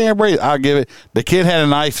saying, I can't breathe. I'll give it. The kid had a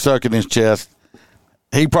knife stuck in his chest.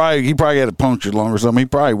 He probably had a punctured lung or something. He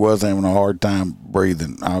probably was having a hard time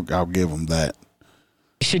breathing. I'll give him that.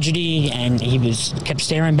 Fidgety, and he kept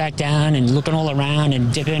staring back down and looking all around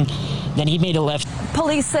and dipping. Then he made a left.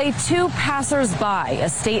 Police say 2 passers-by, a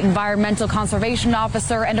state environmental conservation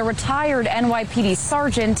officer and a retired NYPD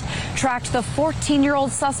sergeant, tracked the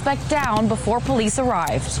 14-year-old suspect down before police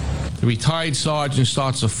arrived. The retired sergeant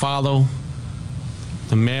starts to follow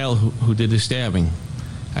the male who did the stabbing.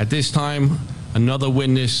 At this time, another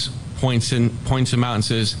witness points him out and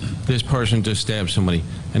says, this person just stabbed somebody,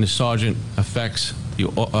 and the sergeant effects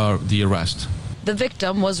the arrest. The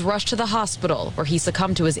victim was rushed to the hospital where he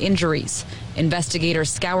succumbed to his injuries. Investigators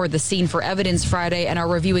scoured the scene for evidence Friday and are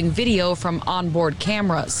reviewing video from onboard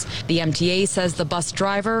cameras. The MTA says the bus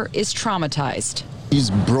driver is traumatized. He's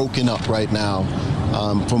broken up right now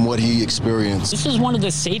from what he experienced. This is one of the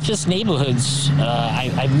safest neighborhoods.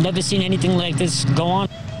 I've never seen anything like this go on.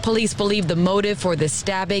 Police believe the motive for this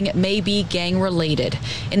stabbing may be gang-related.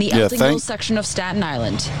 In the Eltingville section of Staten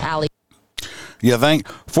Island, Allie. You think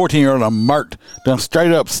 14-year-old murked, done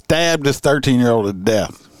straight up stabbed this 13-year-old to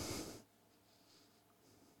death.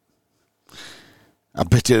 I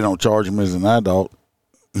bet you they don't charge him as an adult.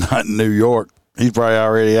 Not in New York. He's probably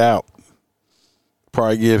already out.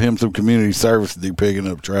 Probably give him some community service to do picking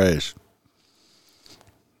up trash.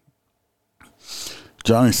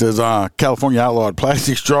 Johnny says, California outlawed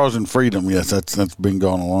plastic straws and freedom. Yes, that's been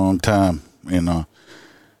going a long time in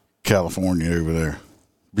California over there.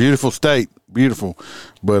 Beautiful state. Beautiful.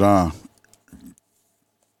 But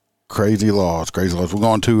crazy laws. We're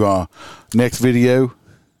going to next video.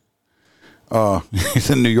 He's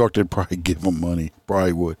in New York. They'd probably give him money.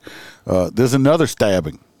 Probably would. There's another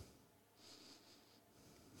stabbing.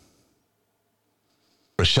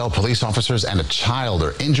 Rochelle police officers and a child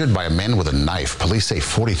are injured by a man with a knife. Police say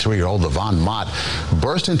 43-year-old Levon Mott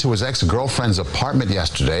burst into his ex-girlfriend's apartment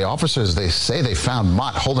yesterday. Officers, they say they found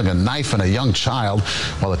Mott holding a knife and a young child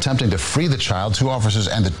while attempting to free the child. 2 officers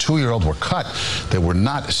and the 2-year-old were cut. They were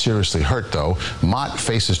not seriously hurt, though. Mott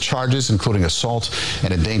faces charges, including assault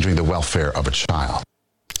and endangering the welfare of a child.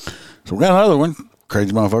 So we got another one.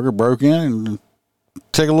 Crazy motherfucker broke in and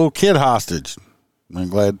took a little kid hostage. I'm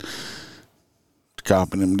glad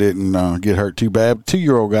cop and him didn't get hurt too bad.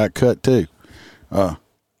 2-year-old got cut too.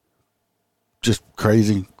 Just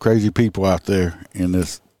crazy people out there in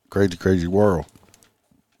this crazy world.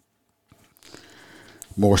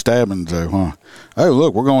 More stabbings though, huh? Oh,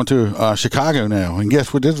 look, we're going to Chicago now, and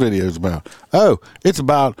guess what this video is about? Oh, it's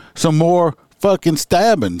about some more fucking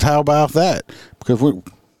stabbings. How about that? Because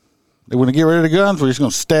they want to get rid of the guns. We're just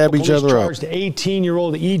going to stab each other up. Charged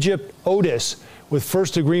 18-year-old Egypt Otis with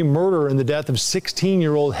first-degree murder in the death of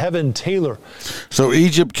 16-year-old Heaven Taylor. So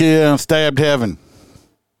Egypt kid stabbed Heaven.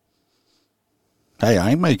 Hey, I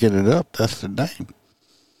ain't making it up. That's the name. I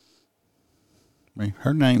mean,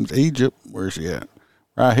 her name's Egypt. Where's she at?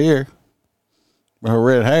 Right here. With her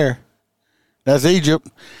red hair. That's Egypt.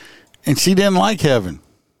 And she didn't like Heaven.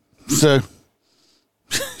 So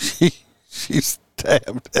she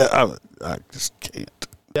stabbed. I just can't.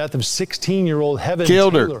 Death of 16-year-old Heaven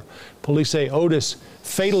Killed Taylor. Her. Police say Otis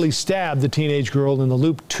fatally stabbed the teenage girl in the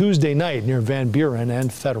Loop Tuesday night near Van Buren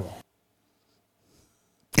and Federal.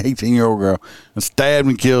 18-year-old girl. And stabbed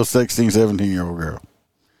and killed 16, 17-year-old girl.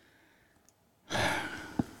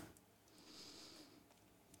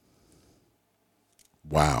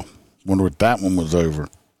 Wow. Wonder what that one was over.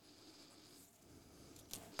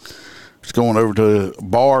 Just going over to the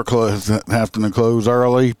bar clubs having to close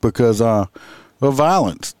early because of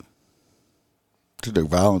violence. There's no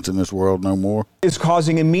violence in this world no more. Is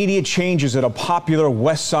causing immediate changes at a popular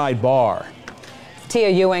West Side bar. Tia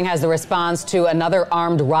Ewing has the response to another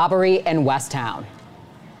armed robbery in Westtown.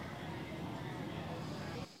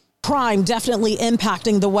 Crime definitely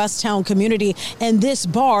impacting the Westtown community, and this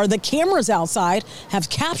bar, the cameras outside have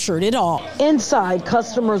captured it all. Inside,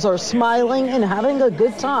 customers are smiling and having a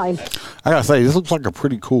good time. I gotta say, this looks like a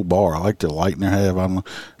pretty cool bar. I like the lighting they have. I don't know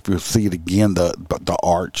if you'll see it again, the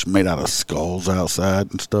arch made out of skulls outside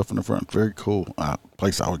and stuff in the front. Very cool.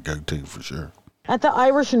 Place I would go to for sure. At the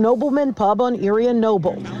Irish Nobleman Pub on Erie and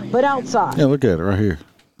Noble, but outside. Yeah, look at it right here.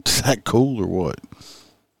 Is that cool or what?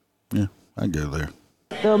 Yeah, I'd go there.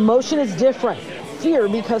 The emotion is different. Fear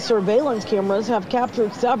because surveillance cameras have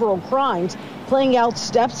captured several crimes playing out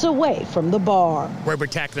steps away from the bar. We're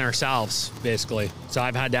protecting ourselves, basically. So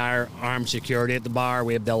I've had our armed security at the bar.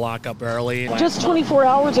 We have the lock up early. Just 24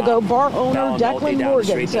 hours ago, bar owner Declan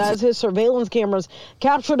Morgan says his surveillance cameras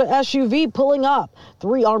captured a SUV pulling up.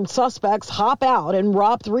 3 armed suspects hop out and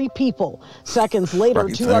rob 3 people. Seconds later,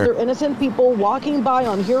 2 other innocent people walking by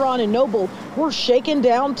on Huron and Noble were shaken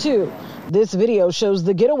down too. This video shows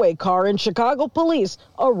the getaway car and Chicago police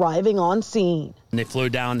arriving on scene. And they flew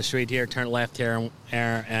down the street here, turned left here,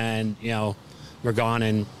 and we're gone.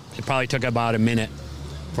 And it probably took about a minute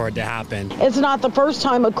for it to happen. It's not the first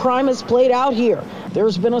time a crime has played out here.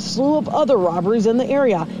 There's been a slew of other robberies in the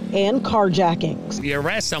area and carjackings. You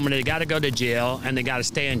arrest someone, they got to go to jail, and they got to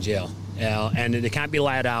stay in jail. And they can't be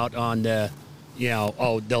let out on the,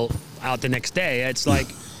 they'll out the next day. It's like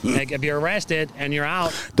if you're arrested and you're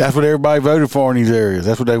out. That's what everybody voted for in these areas.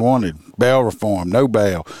 That's what they wanted. Bail reform, no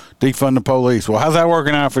bail, defund the police. Well, how's that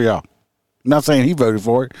working out for y'all? I'm not saying he voted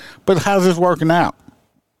for it, but how's this working out?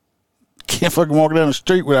 Can't fucking walk down the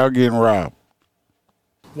street without getting robbed.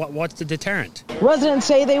 What's the deterrent? Residents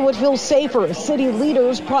say they would feel safer if city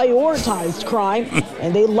leaders prioritized crime,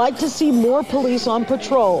 and they'd like to see more police on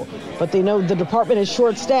patrol. But they know the department is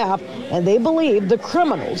short-staffed, and they believe the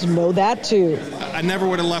criminals know that too. I never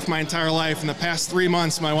would have left my entire life. In the past 3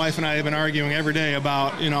 months, my wife and I have been arguing every day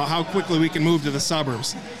about, how quickly we can move to the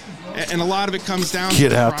suburbs. And a lot of it comes down to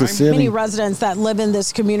crime. The city. Many residents that live in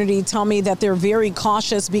this community tell me that they're very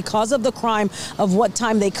cautious because of the crime of what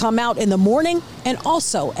time they come out in the morning and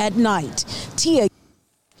also at night. Tia.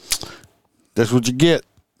 That's what you get.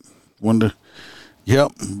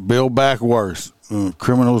 Build back worse.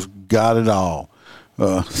 Criminals got it all.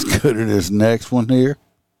 Let's go to this next one here.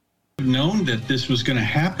 Known that this was going to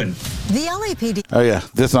happen. The LAPD. Oh yeah,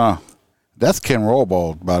 that's Ken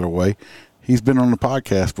Roybal, by the way. He's been on the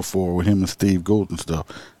podcast before with him and Steve Gould and stuff.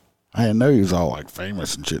 I didn't know he was all like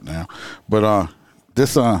famous and shit now. But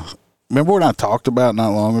remember what I talked about not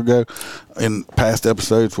long ago in past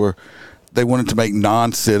episodes where they wanted to make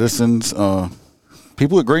non-citizens,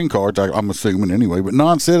 people with green cards, I'm assuming anyway, but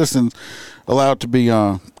non-citizens allowed to be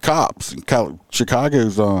cops.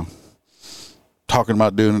 Chicago's talking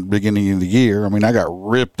about doing it at the beginning of the year. I mean, I got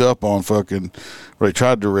ripped up on they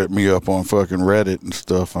tried to rip me up on fucking Reddit and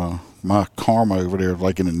stuff. My karma over there is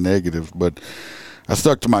like in the negatives, but I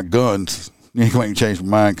stuck to my guns. You ain't change my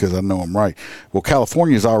mind because I know I'm right. Well,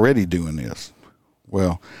 California's already doing this.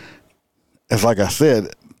 Well, as like I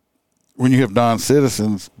said, when you have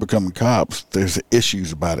non-citizens becoming cops, there's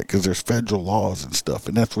issues about it because there's federal laws and stuff,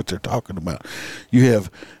 and that's what they're talking about. You have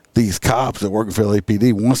these cops that work for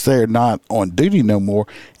LAPD, once they're not on duty no more,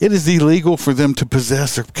 it is illegal for them to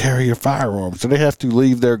possess or carry a firearm. So they have to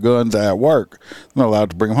leave their guns at work. They're not allowed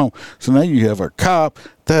to bring them home. So now you have a cop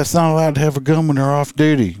that's not allowed to have a gun when they're off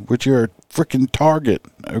duty, which you're a freaking target,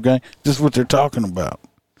 okay? This is what they're talking about.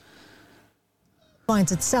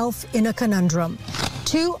 Finds itself in a conundrum.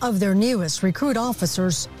 2 of their newest recruit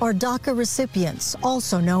officers are DACA recipients,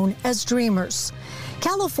 also known as Dreamers.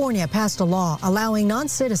 California passed a law allowing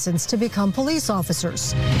non-citizens to become police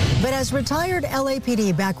officers. But as retired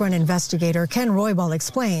LAPD background investigator Ken Roybal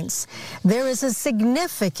explains, there is a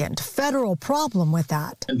significant federal problem with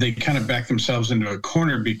that. They kind of back themselves into a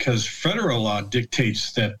corner because federal law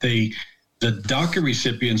dictates that the DACA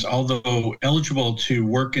recipients, although eligible to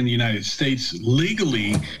work in the United States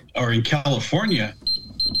legally or in California,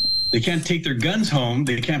 they can't take their guns home,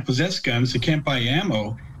 they can't possess guns, they can't buy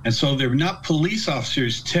ammo. And so they're not police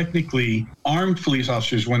officers, technically armed police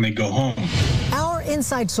officers when they go home. Our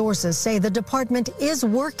inside sources say the department is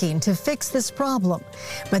working to fix this problem,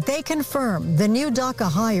 but they confirm the new DACA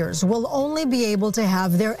hires will only be able to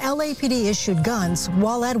have their LAPD-issued guns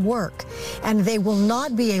while at work, and they will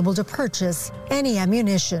not be able to purchase any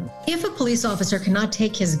ammunition. If a police officer cannot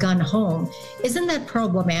take his gun home, isn't that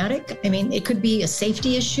problematic? I mean, it could be a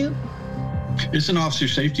safety issue. It's an officer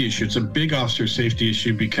safety issue. It's a big officer safety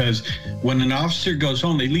issue because when an officer goes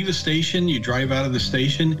home, they leave a station, you drive out of the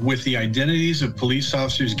station. With the identities of police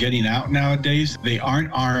officers getting out nowadays, they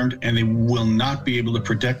aren't armed and they will not be able to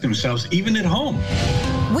protect themselves, even at home.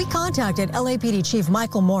 We contacted LAPD Chief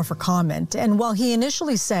Michael Moore for comment, and while he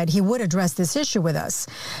initially said he would address this issue with us,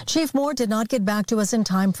 Chief Moore did not get back to us in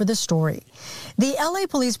time for the story. The LA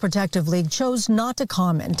Police Protective League chose not to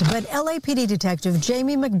comment, but LAPD Detective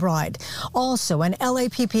Jamie McBride, also an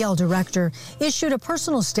LAPPL director, issued a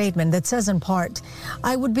personal statement that says in part,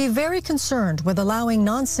 "I would be very concerned with allowing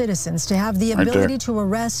non-citizens to have the ability to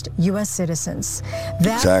arrest U.S. citizens.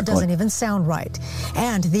 That doesn't even sound right.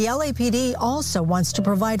 And the LAPD also wants to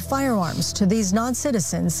provide firearms to these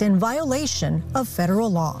non-citizens in violation of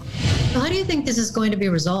federal law." How do you think this is going to be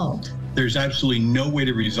resolved? There's absolutely no way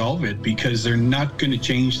to resolve it because they're not going to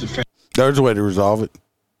change the fact. There's a way to resolve it.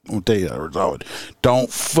 I'm going to tell you how to resolve it.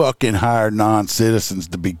 Don't fucking hire non-citizens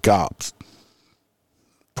to be cops.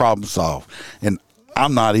 Problem solved. And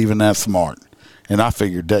I'm not even that smart. And I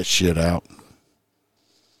figured that shit out.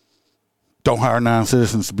 Don't hire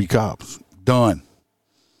non-citizens to be cops. Done.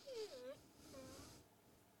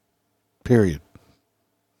 Period.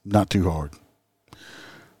 Not too hard.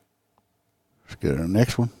 Let's get to the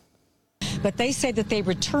next one. But they say that they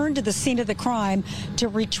returned to the scene of the crime to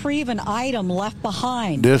retrieve an item left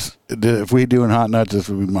behind. If we doing hot nuts, this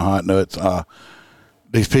would be my hot nuts.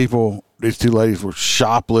 These two ladies were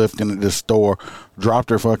shoplifting at this store, dropped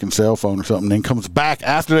their fucking cell phone or something, then comes back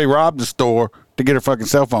after they robbed the store to get her fucking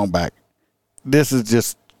cell phone back. This is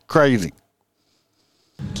just crazy.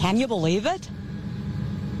 Can you believe it?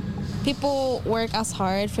 People work as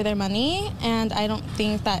hard for their money, and I don't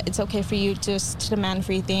think that it's okay for you just to demand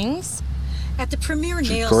free things. At the Premier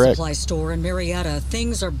Nail Supply store in Marietta,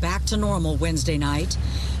 things are back to normal Wednesday night.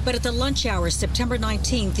 But at the lunch hour, September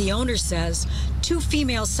 19th, the owner says 2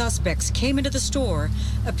 female suspects came into the store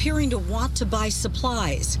appearing to want to buy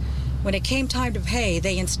supplies. When it came time to pay,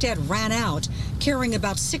 they instead ran out, carrying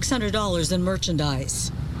about $600 in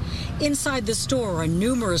merchandise. Inside the store are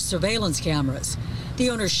numerous surveillance cameras. The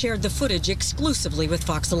owner shared the footage exclusively with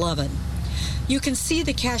Fox 11. You can see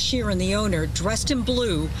the cashier and the owner dressed in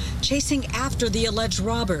blue chasing after the alleged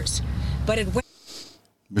robbers. But it went.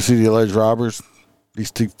 You see the alleged robbers?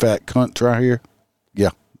 These 2 fat cunts right here?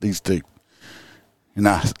 Yeah, these 2. And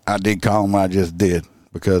I did call them what I just did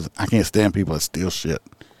because I can't stand people that steal shit.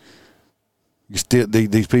 You steal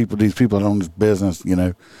these people that own this business, you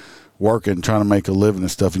know, working, trying to make a living and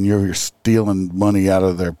stuff, and you're here stealing money out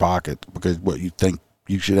of their pocket because what, you think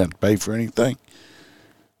you should have to pay for anything?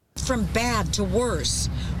 From bad to worse.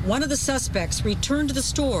 One of the suspects returned to the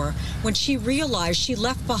store when she realized she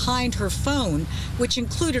left behind her phone, which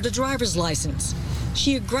included a driver's license.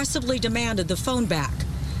 She aggressively demanded the phone back.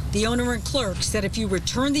 The owner and clerk said if you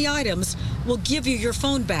return the items, we'll give you your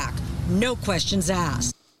phone back. No questions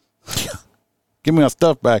asked. Give me my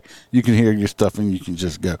stuff back. You can hear your stuff and you can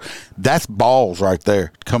just go. That's balls right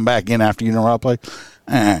there. Come back in after you know what I play.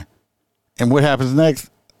 And what happens next?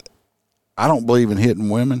 I don't believe in hitting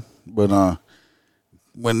women, but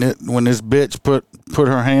when this bitch put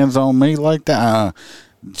her hands on me like that,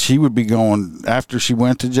 she would be going, after she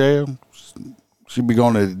went to jail, she'd be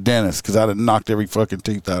going to the dentist because I'd have knocked every fucking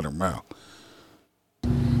tooth out of her mouth.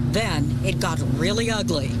 Then it got really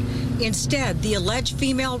ugly. Instead, the alleged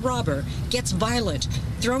female robber gets violent,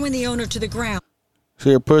 throwing the owner to the ground.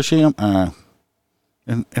 See her push him?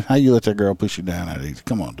 And how you let that girl push you down that easy?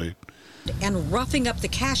 Come on, dude. And roughing up the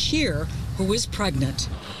cashier, who is pregnant.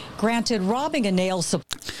 Granted, robbing a nail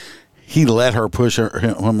supply. He let her push him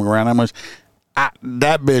around that much.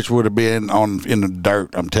 That bitch would have been in the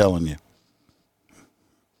dirt, I'm telling you.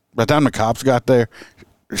 By the time the cops got there,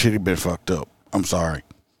 she'd have been fucked up. I'm sorry.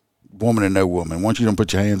 Woman and no woman. Once you don't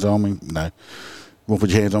put your hands on me, no. You won't put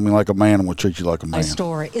your hands on me like a man, and we'll treat you like a man. My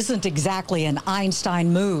store isn't exactly an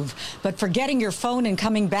Einstein move, but for getting your phone and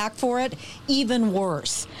coming back for it, even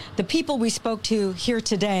worse. The people we spoke to here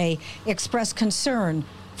today expressed concern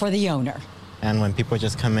for the owner. And when people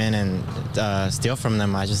just come in and steal from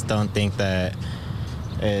them, I just don't think that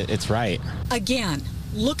it's right. Again,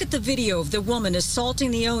 look at the video of the woman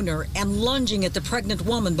assaulting the owner and lunging at the pregnant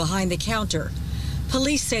woman behind the counter.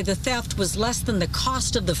 Police say the theft was less than the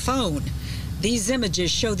cost of the phone. These images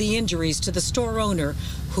show the injuries to the store owner,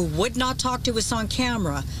 who would not talk to us on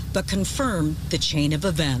camera, but confirmed the chain of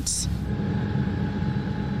events.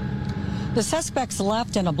 The suspects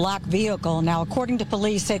left in a black vehicle. Now, according to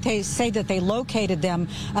police, they say that they located them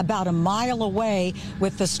about a mile away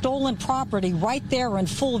with the stolen property right there in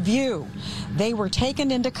full view. They were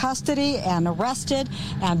taken into custody and arrested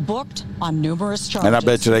and booked on numerous charges. And I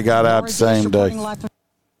bet you they got out the same day. I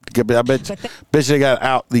bet you they got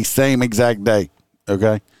out the same exact day.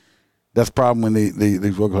 Okay? That's the problem when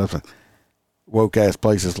these woke ass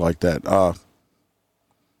places like that.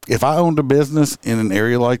 If I owned a business in an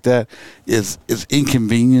area like that, as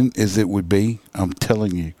inconvenient as it would be, I'm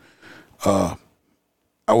telling you, I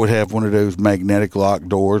would have one of those magnetic lock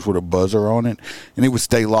doors with a buzzer on it, and it would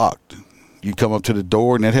stay locked. You come up to the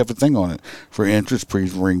door, and it'd have a thing on it for entrance,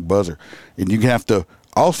 please ring buzzer. And you have to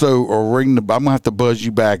also I'm going to have to buzz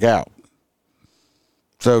you back out.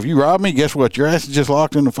 So if you rob me, guess what? Your ass is just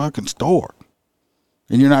locked in the fucking store.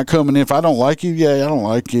 And you're not coming in. If I don't like you, I don't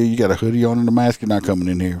like you. You got a hoodie on and a mask. You're not coming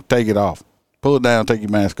in here. Take it off. Pull it down. Take your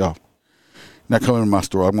mask off. You're not coming to my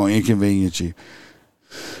store. I'm going to inconvenience you.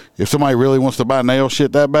 If somebody really wants to buy nail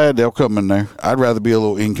shit that bad, they'll come in there. I'd rather be a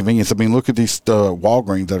little inconvenienced. I mean, look at these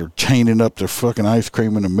Walgreens that are chaining up their fucking ice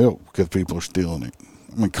cream and the milk because people are stealing it.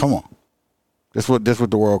 I mean, come on. That's what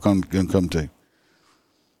the world can come to.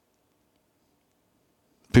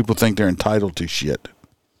 People think they're entitled to shit.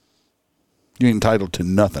 You ain't entitled to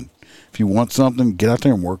nothing. If you want something, get out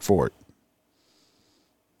there and work for it.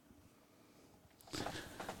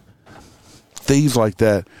 Thieves like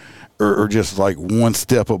that are just like one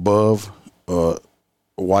step above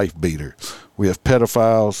wife beaters. We have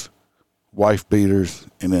pedophiles, wife beaters,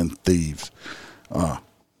 and then thieves. I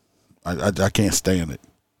can't stand it.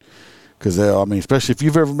 Because, especially if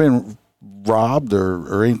you've ever been robbed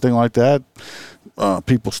or anything like that,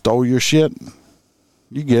 people stole your shit,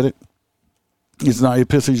 you get it. It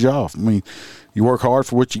pisses you off. I mean, you work hard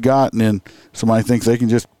for what you got, and then somebody thinks they can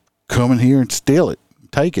just come in here and steal it,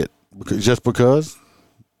 take it, because. I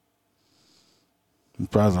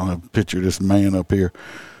probably don't have a picture of this man up here.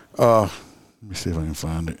 Let me see if I can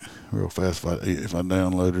find it real fast if I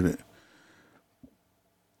downloaded it.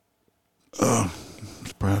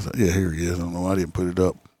 Surprised. Yeah, here he is. I don't know why I didn't put it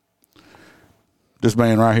up. This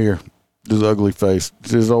man right here, this ugly face,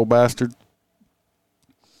 this old bastard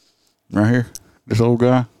right here. This old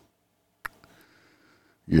guy?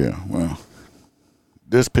 Yeah, well,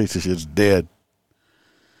 this piece of shit's dead.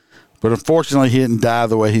 But unfortunately, he didn't die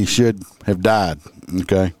the way he should have died,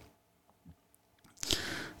 okay?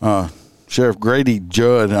 Sheriff Grady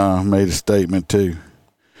Judd made a statement, too.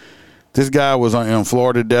 This guy was on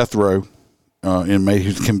Florida death row inmate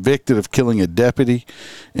who's convicted of killing a deputy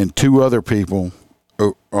and two other people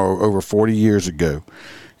over 40 years ago.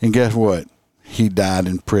 And guess what? He died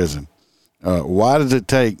in prison. Why does it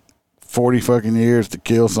take 40 fucking years to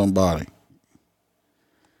kill somebody?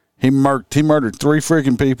 He murdered 3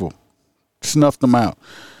 freaking people, snuffed them out,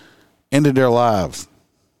 ended their lives.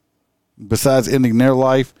 Besides ending their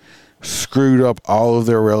life, screwed up all of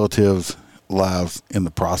their relatives' lives in the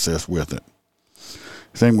process with it.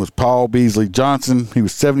 His name was Paul Beasley Johnson. He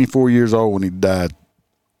was 74 years old when he died.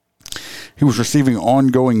 He was receiving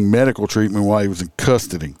ongoing medical treatment while he was in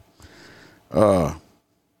custody.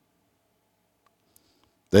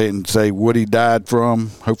 They didn't say what he died from.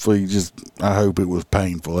 Hopefully, I hope it was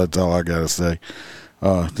painful. That's all I got to say.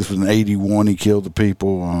 This was in 81. He killed the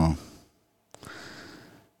people.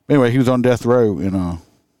 Anyway, he was on death row. And,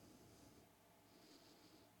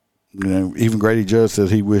 even Grady Judd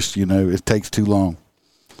says he wished, it takes too long.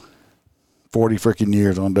 40 freaking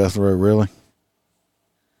years on death row, really?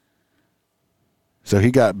 So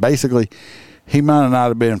he got, basically, he might not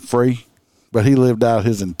have been free, but he lived out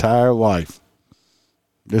his entire life.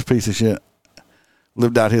 This piece of shit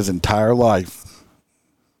lived out his entire life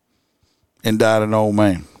and died an old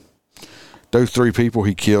man. Those 3 people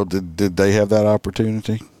he killed, did they have that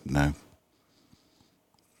opportunity? No.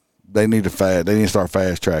 They need to start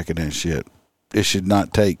fast tracking that shit. It should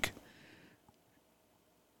not take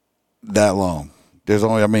that long. There's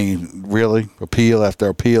only, really, appeal after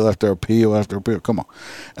appeal after appeal after appeal. Come on.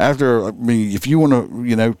 If you want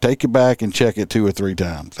to, take it back and check it 2 or 3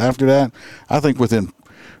 times. After that, I think within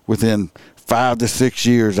 5 to 6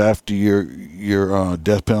 years after your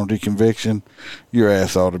death penalty conviction, your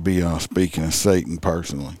ass ought to be speaking of Satan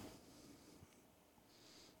personally.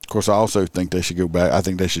 Of course, I also think they should go back. I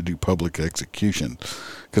think they should do public execution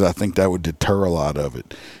because I think that would deter a lot of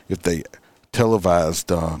it. If they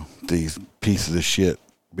televised these pieces of shit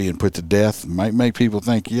being put to death, might make people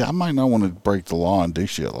think, yeah, I might not want to break the law and do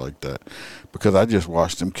shit like that because I just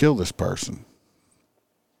watched them kill this person.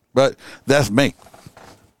 But that's me.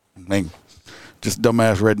 Just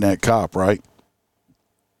dumbass redneck cop, right?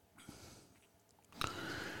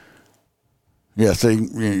 Yeah, see,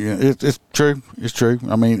 it's true. It's true.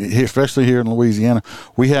 I mean, especially here in Louisiana,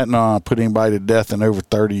 we hadn't put anybody to death in over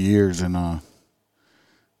 30 years, and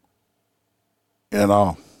at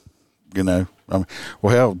all. You know, I mean,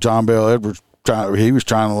 well, hell, John Bell Edwards, he was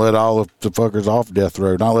trying to let all of the fuckers off death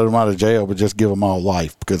row, not let them out of jail, but just give them all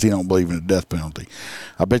life because he don't believe in the death penalty.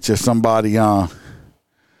 I bet you somebody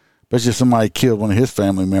killed one of his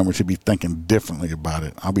family members, he'd be thinking differently about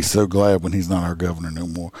it. I'll be so glad when he's not our governor no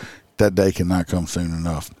more. That day cannot come soon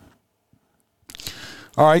enough.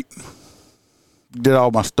 All right. Did all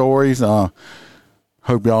my stories. Hope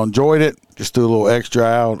y'all enjoyed it. Just do a little extra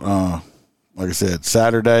out. Like I said,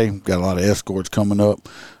 Saturday, got a lot of escorts coming up.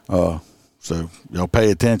 So y'all pay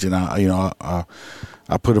attention. I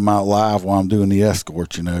put them out live while I'm doing the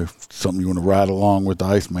escorts, you know, something you want to ride along with the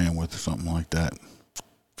Iceman with or something like that.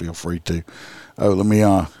 Feel free to. Oh, let me,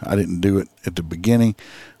 I didn't do it at the beginning.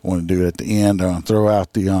 I want to do it at the end. Throw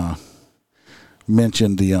out the,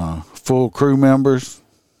 mention the full crew members.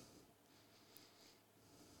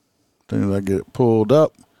 As soon as I get it pulled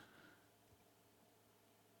up.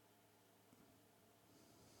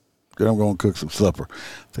 Then I'm going to cook some supper.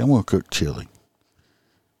 Then I'm going to cook chili.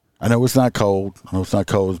 I know it's not cold. It's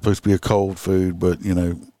supposed to be a cold food, but, you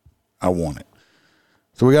know, I want it.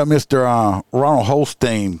 So we got Mr. Ronald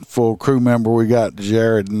Holstein, full crew member. We got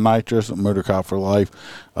Jared Nitrous, Motor Cop for Life,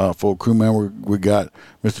 full crew member. We got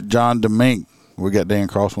Mr. John DeMink. We got Dan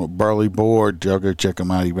Crossman with Burley Board. Y'all go check him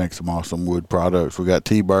out. He makes some awesome wood products. We got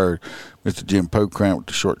T-Bird, Mr. Jim Pocramp with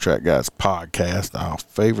the Short Track Guys podcast. Our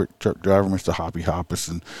favorite truck driver, Mr. Hoppy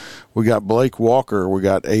Hoppison. We got Blake Walker. We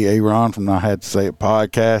got A.A. Ron from I Had to Say It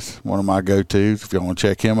podcast, one of my go-tos if y'all want to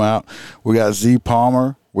check him out. We got Z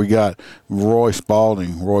Palmer. We got Roy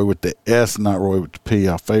Spalding, Roy with the S, not Roy with the P,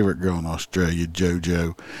 our favorite girl in Australia,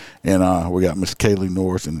 JoJo. And we got Miss Kaylee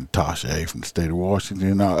Norris and Tasha A from the state of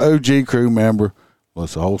Washington. Our OG crew member,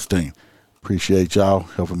 Melissa Holstein. Appreciate y'all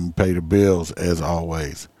helping me pay the bills, as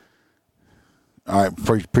always. All right,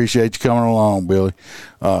 appreciate you coming along, Billy.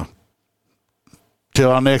 Till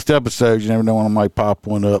our next episode, you never know when I might pop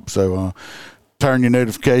one up. So turn your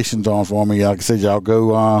notifications on for me. Like I said, y'all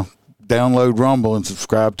go download Rumble and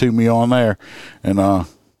subscribe to me on there. And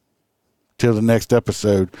till the next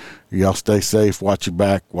episode, y'all stay safe, watch your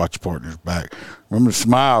back, watch your partner's back. Remember to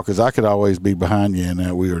smile, because I could always be behind you in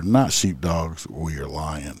that. We are not sheepdogs, we are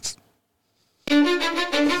lions.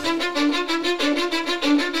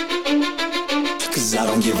 Cause I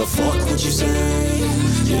don't give a fuck what you say.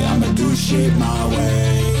 Yeah, I'ma do shit my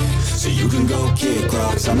way. So you can go kick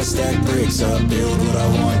rocks, I'ma stack bricks up, build what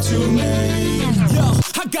I want to make. Yo,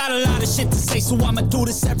 I got a lot of shit to say, so I'ma do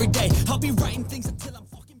this every day. I'll be writing things until I'm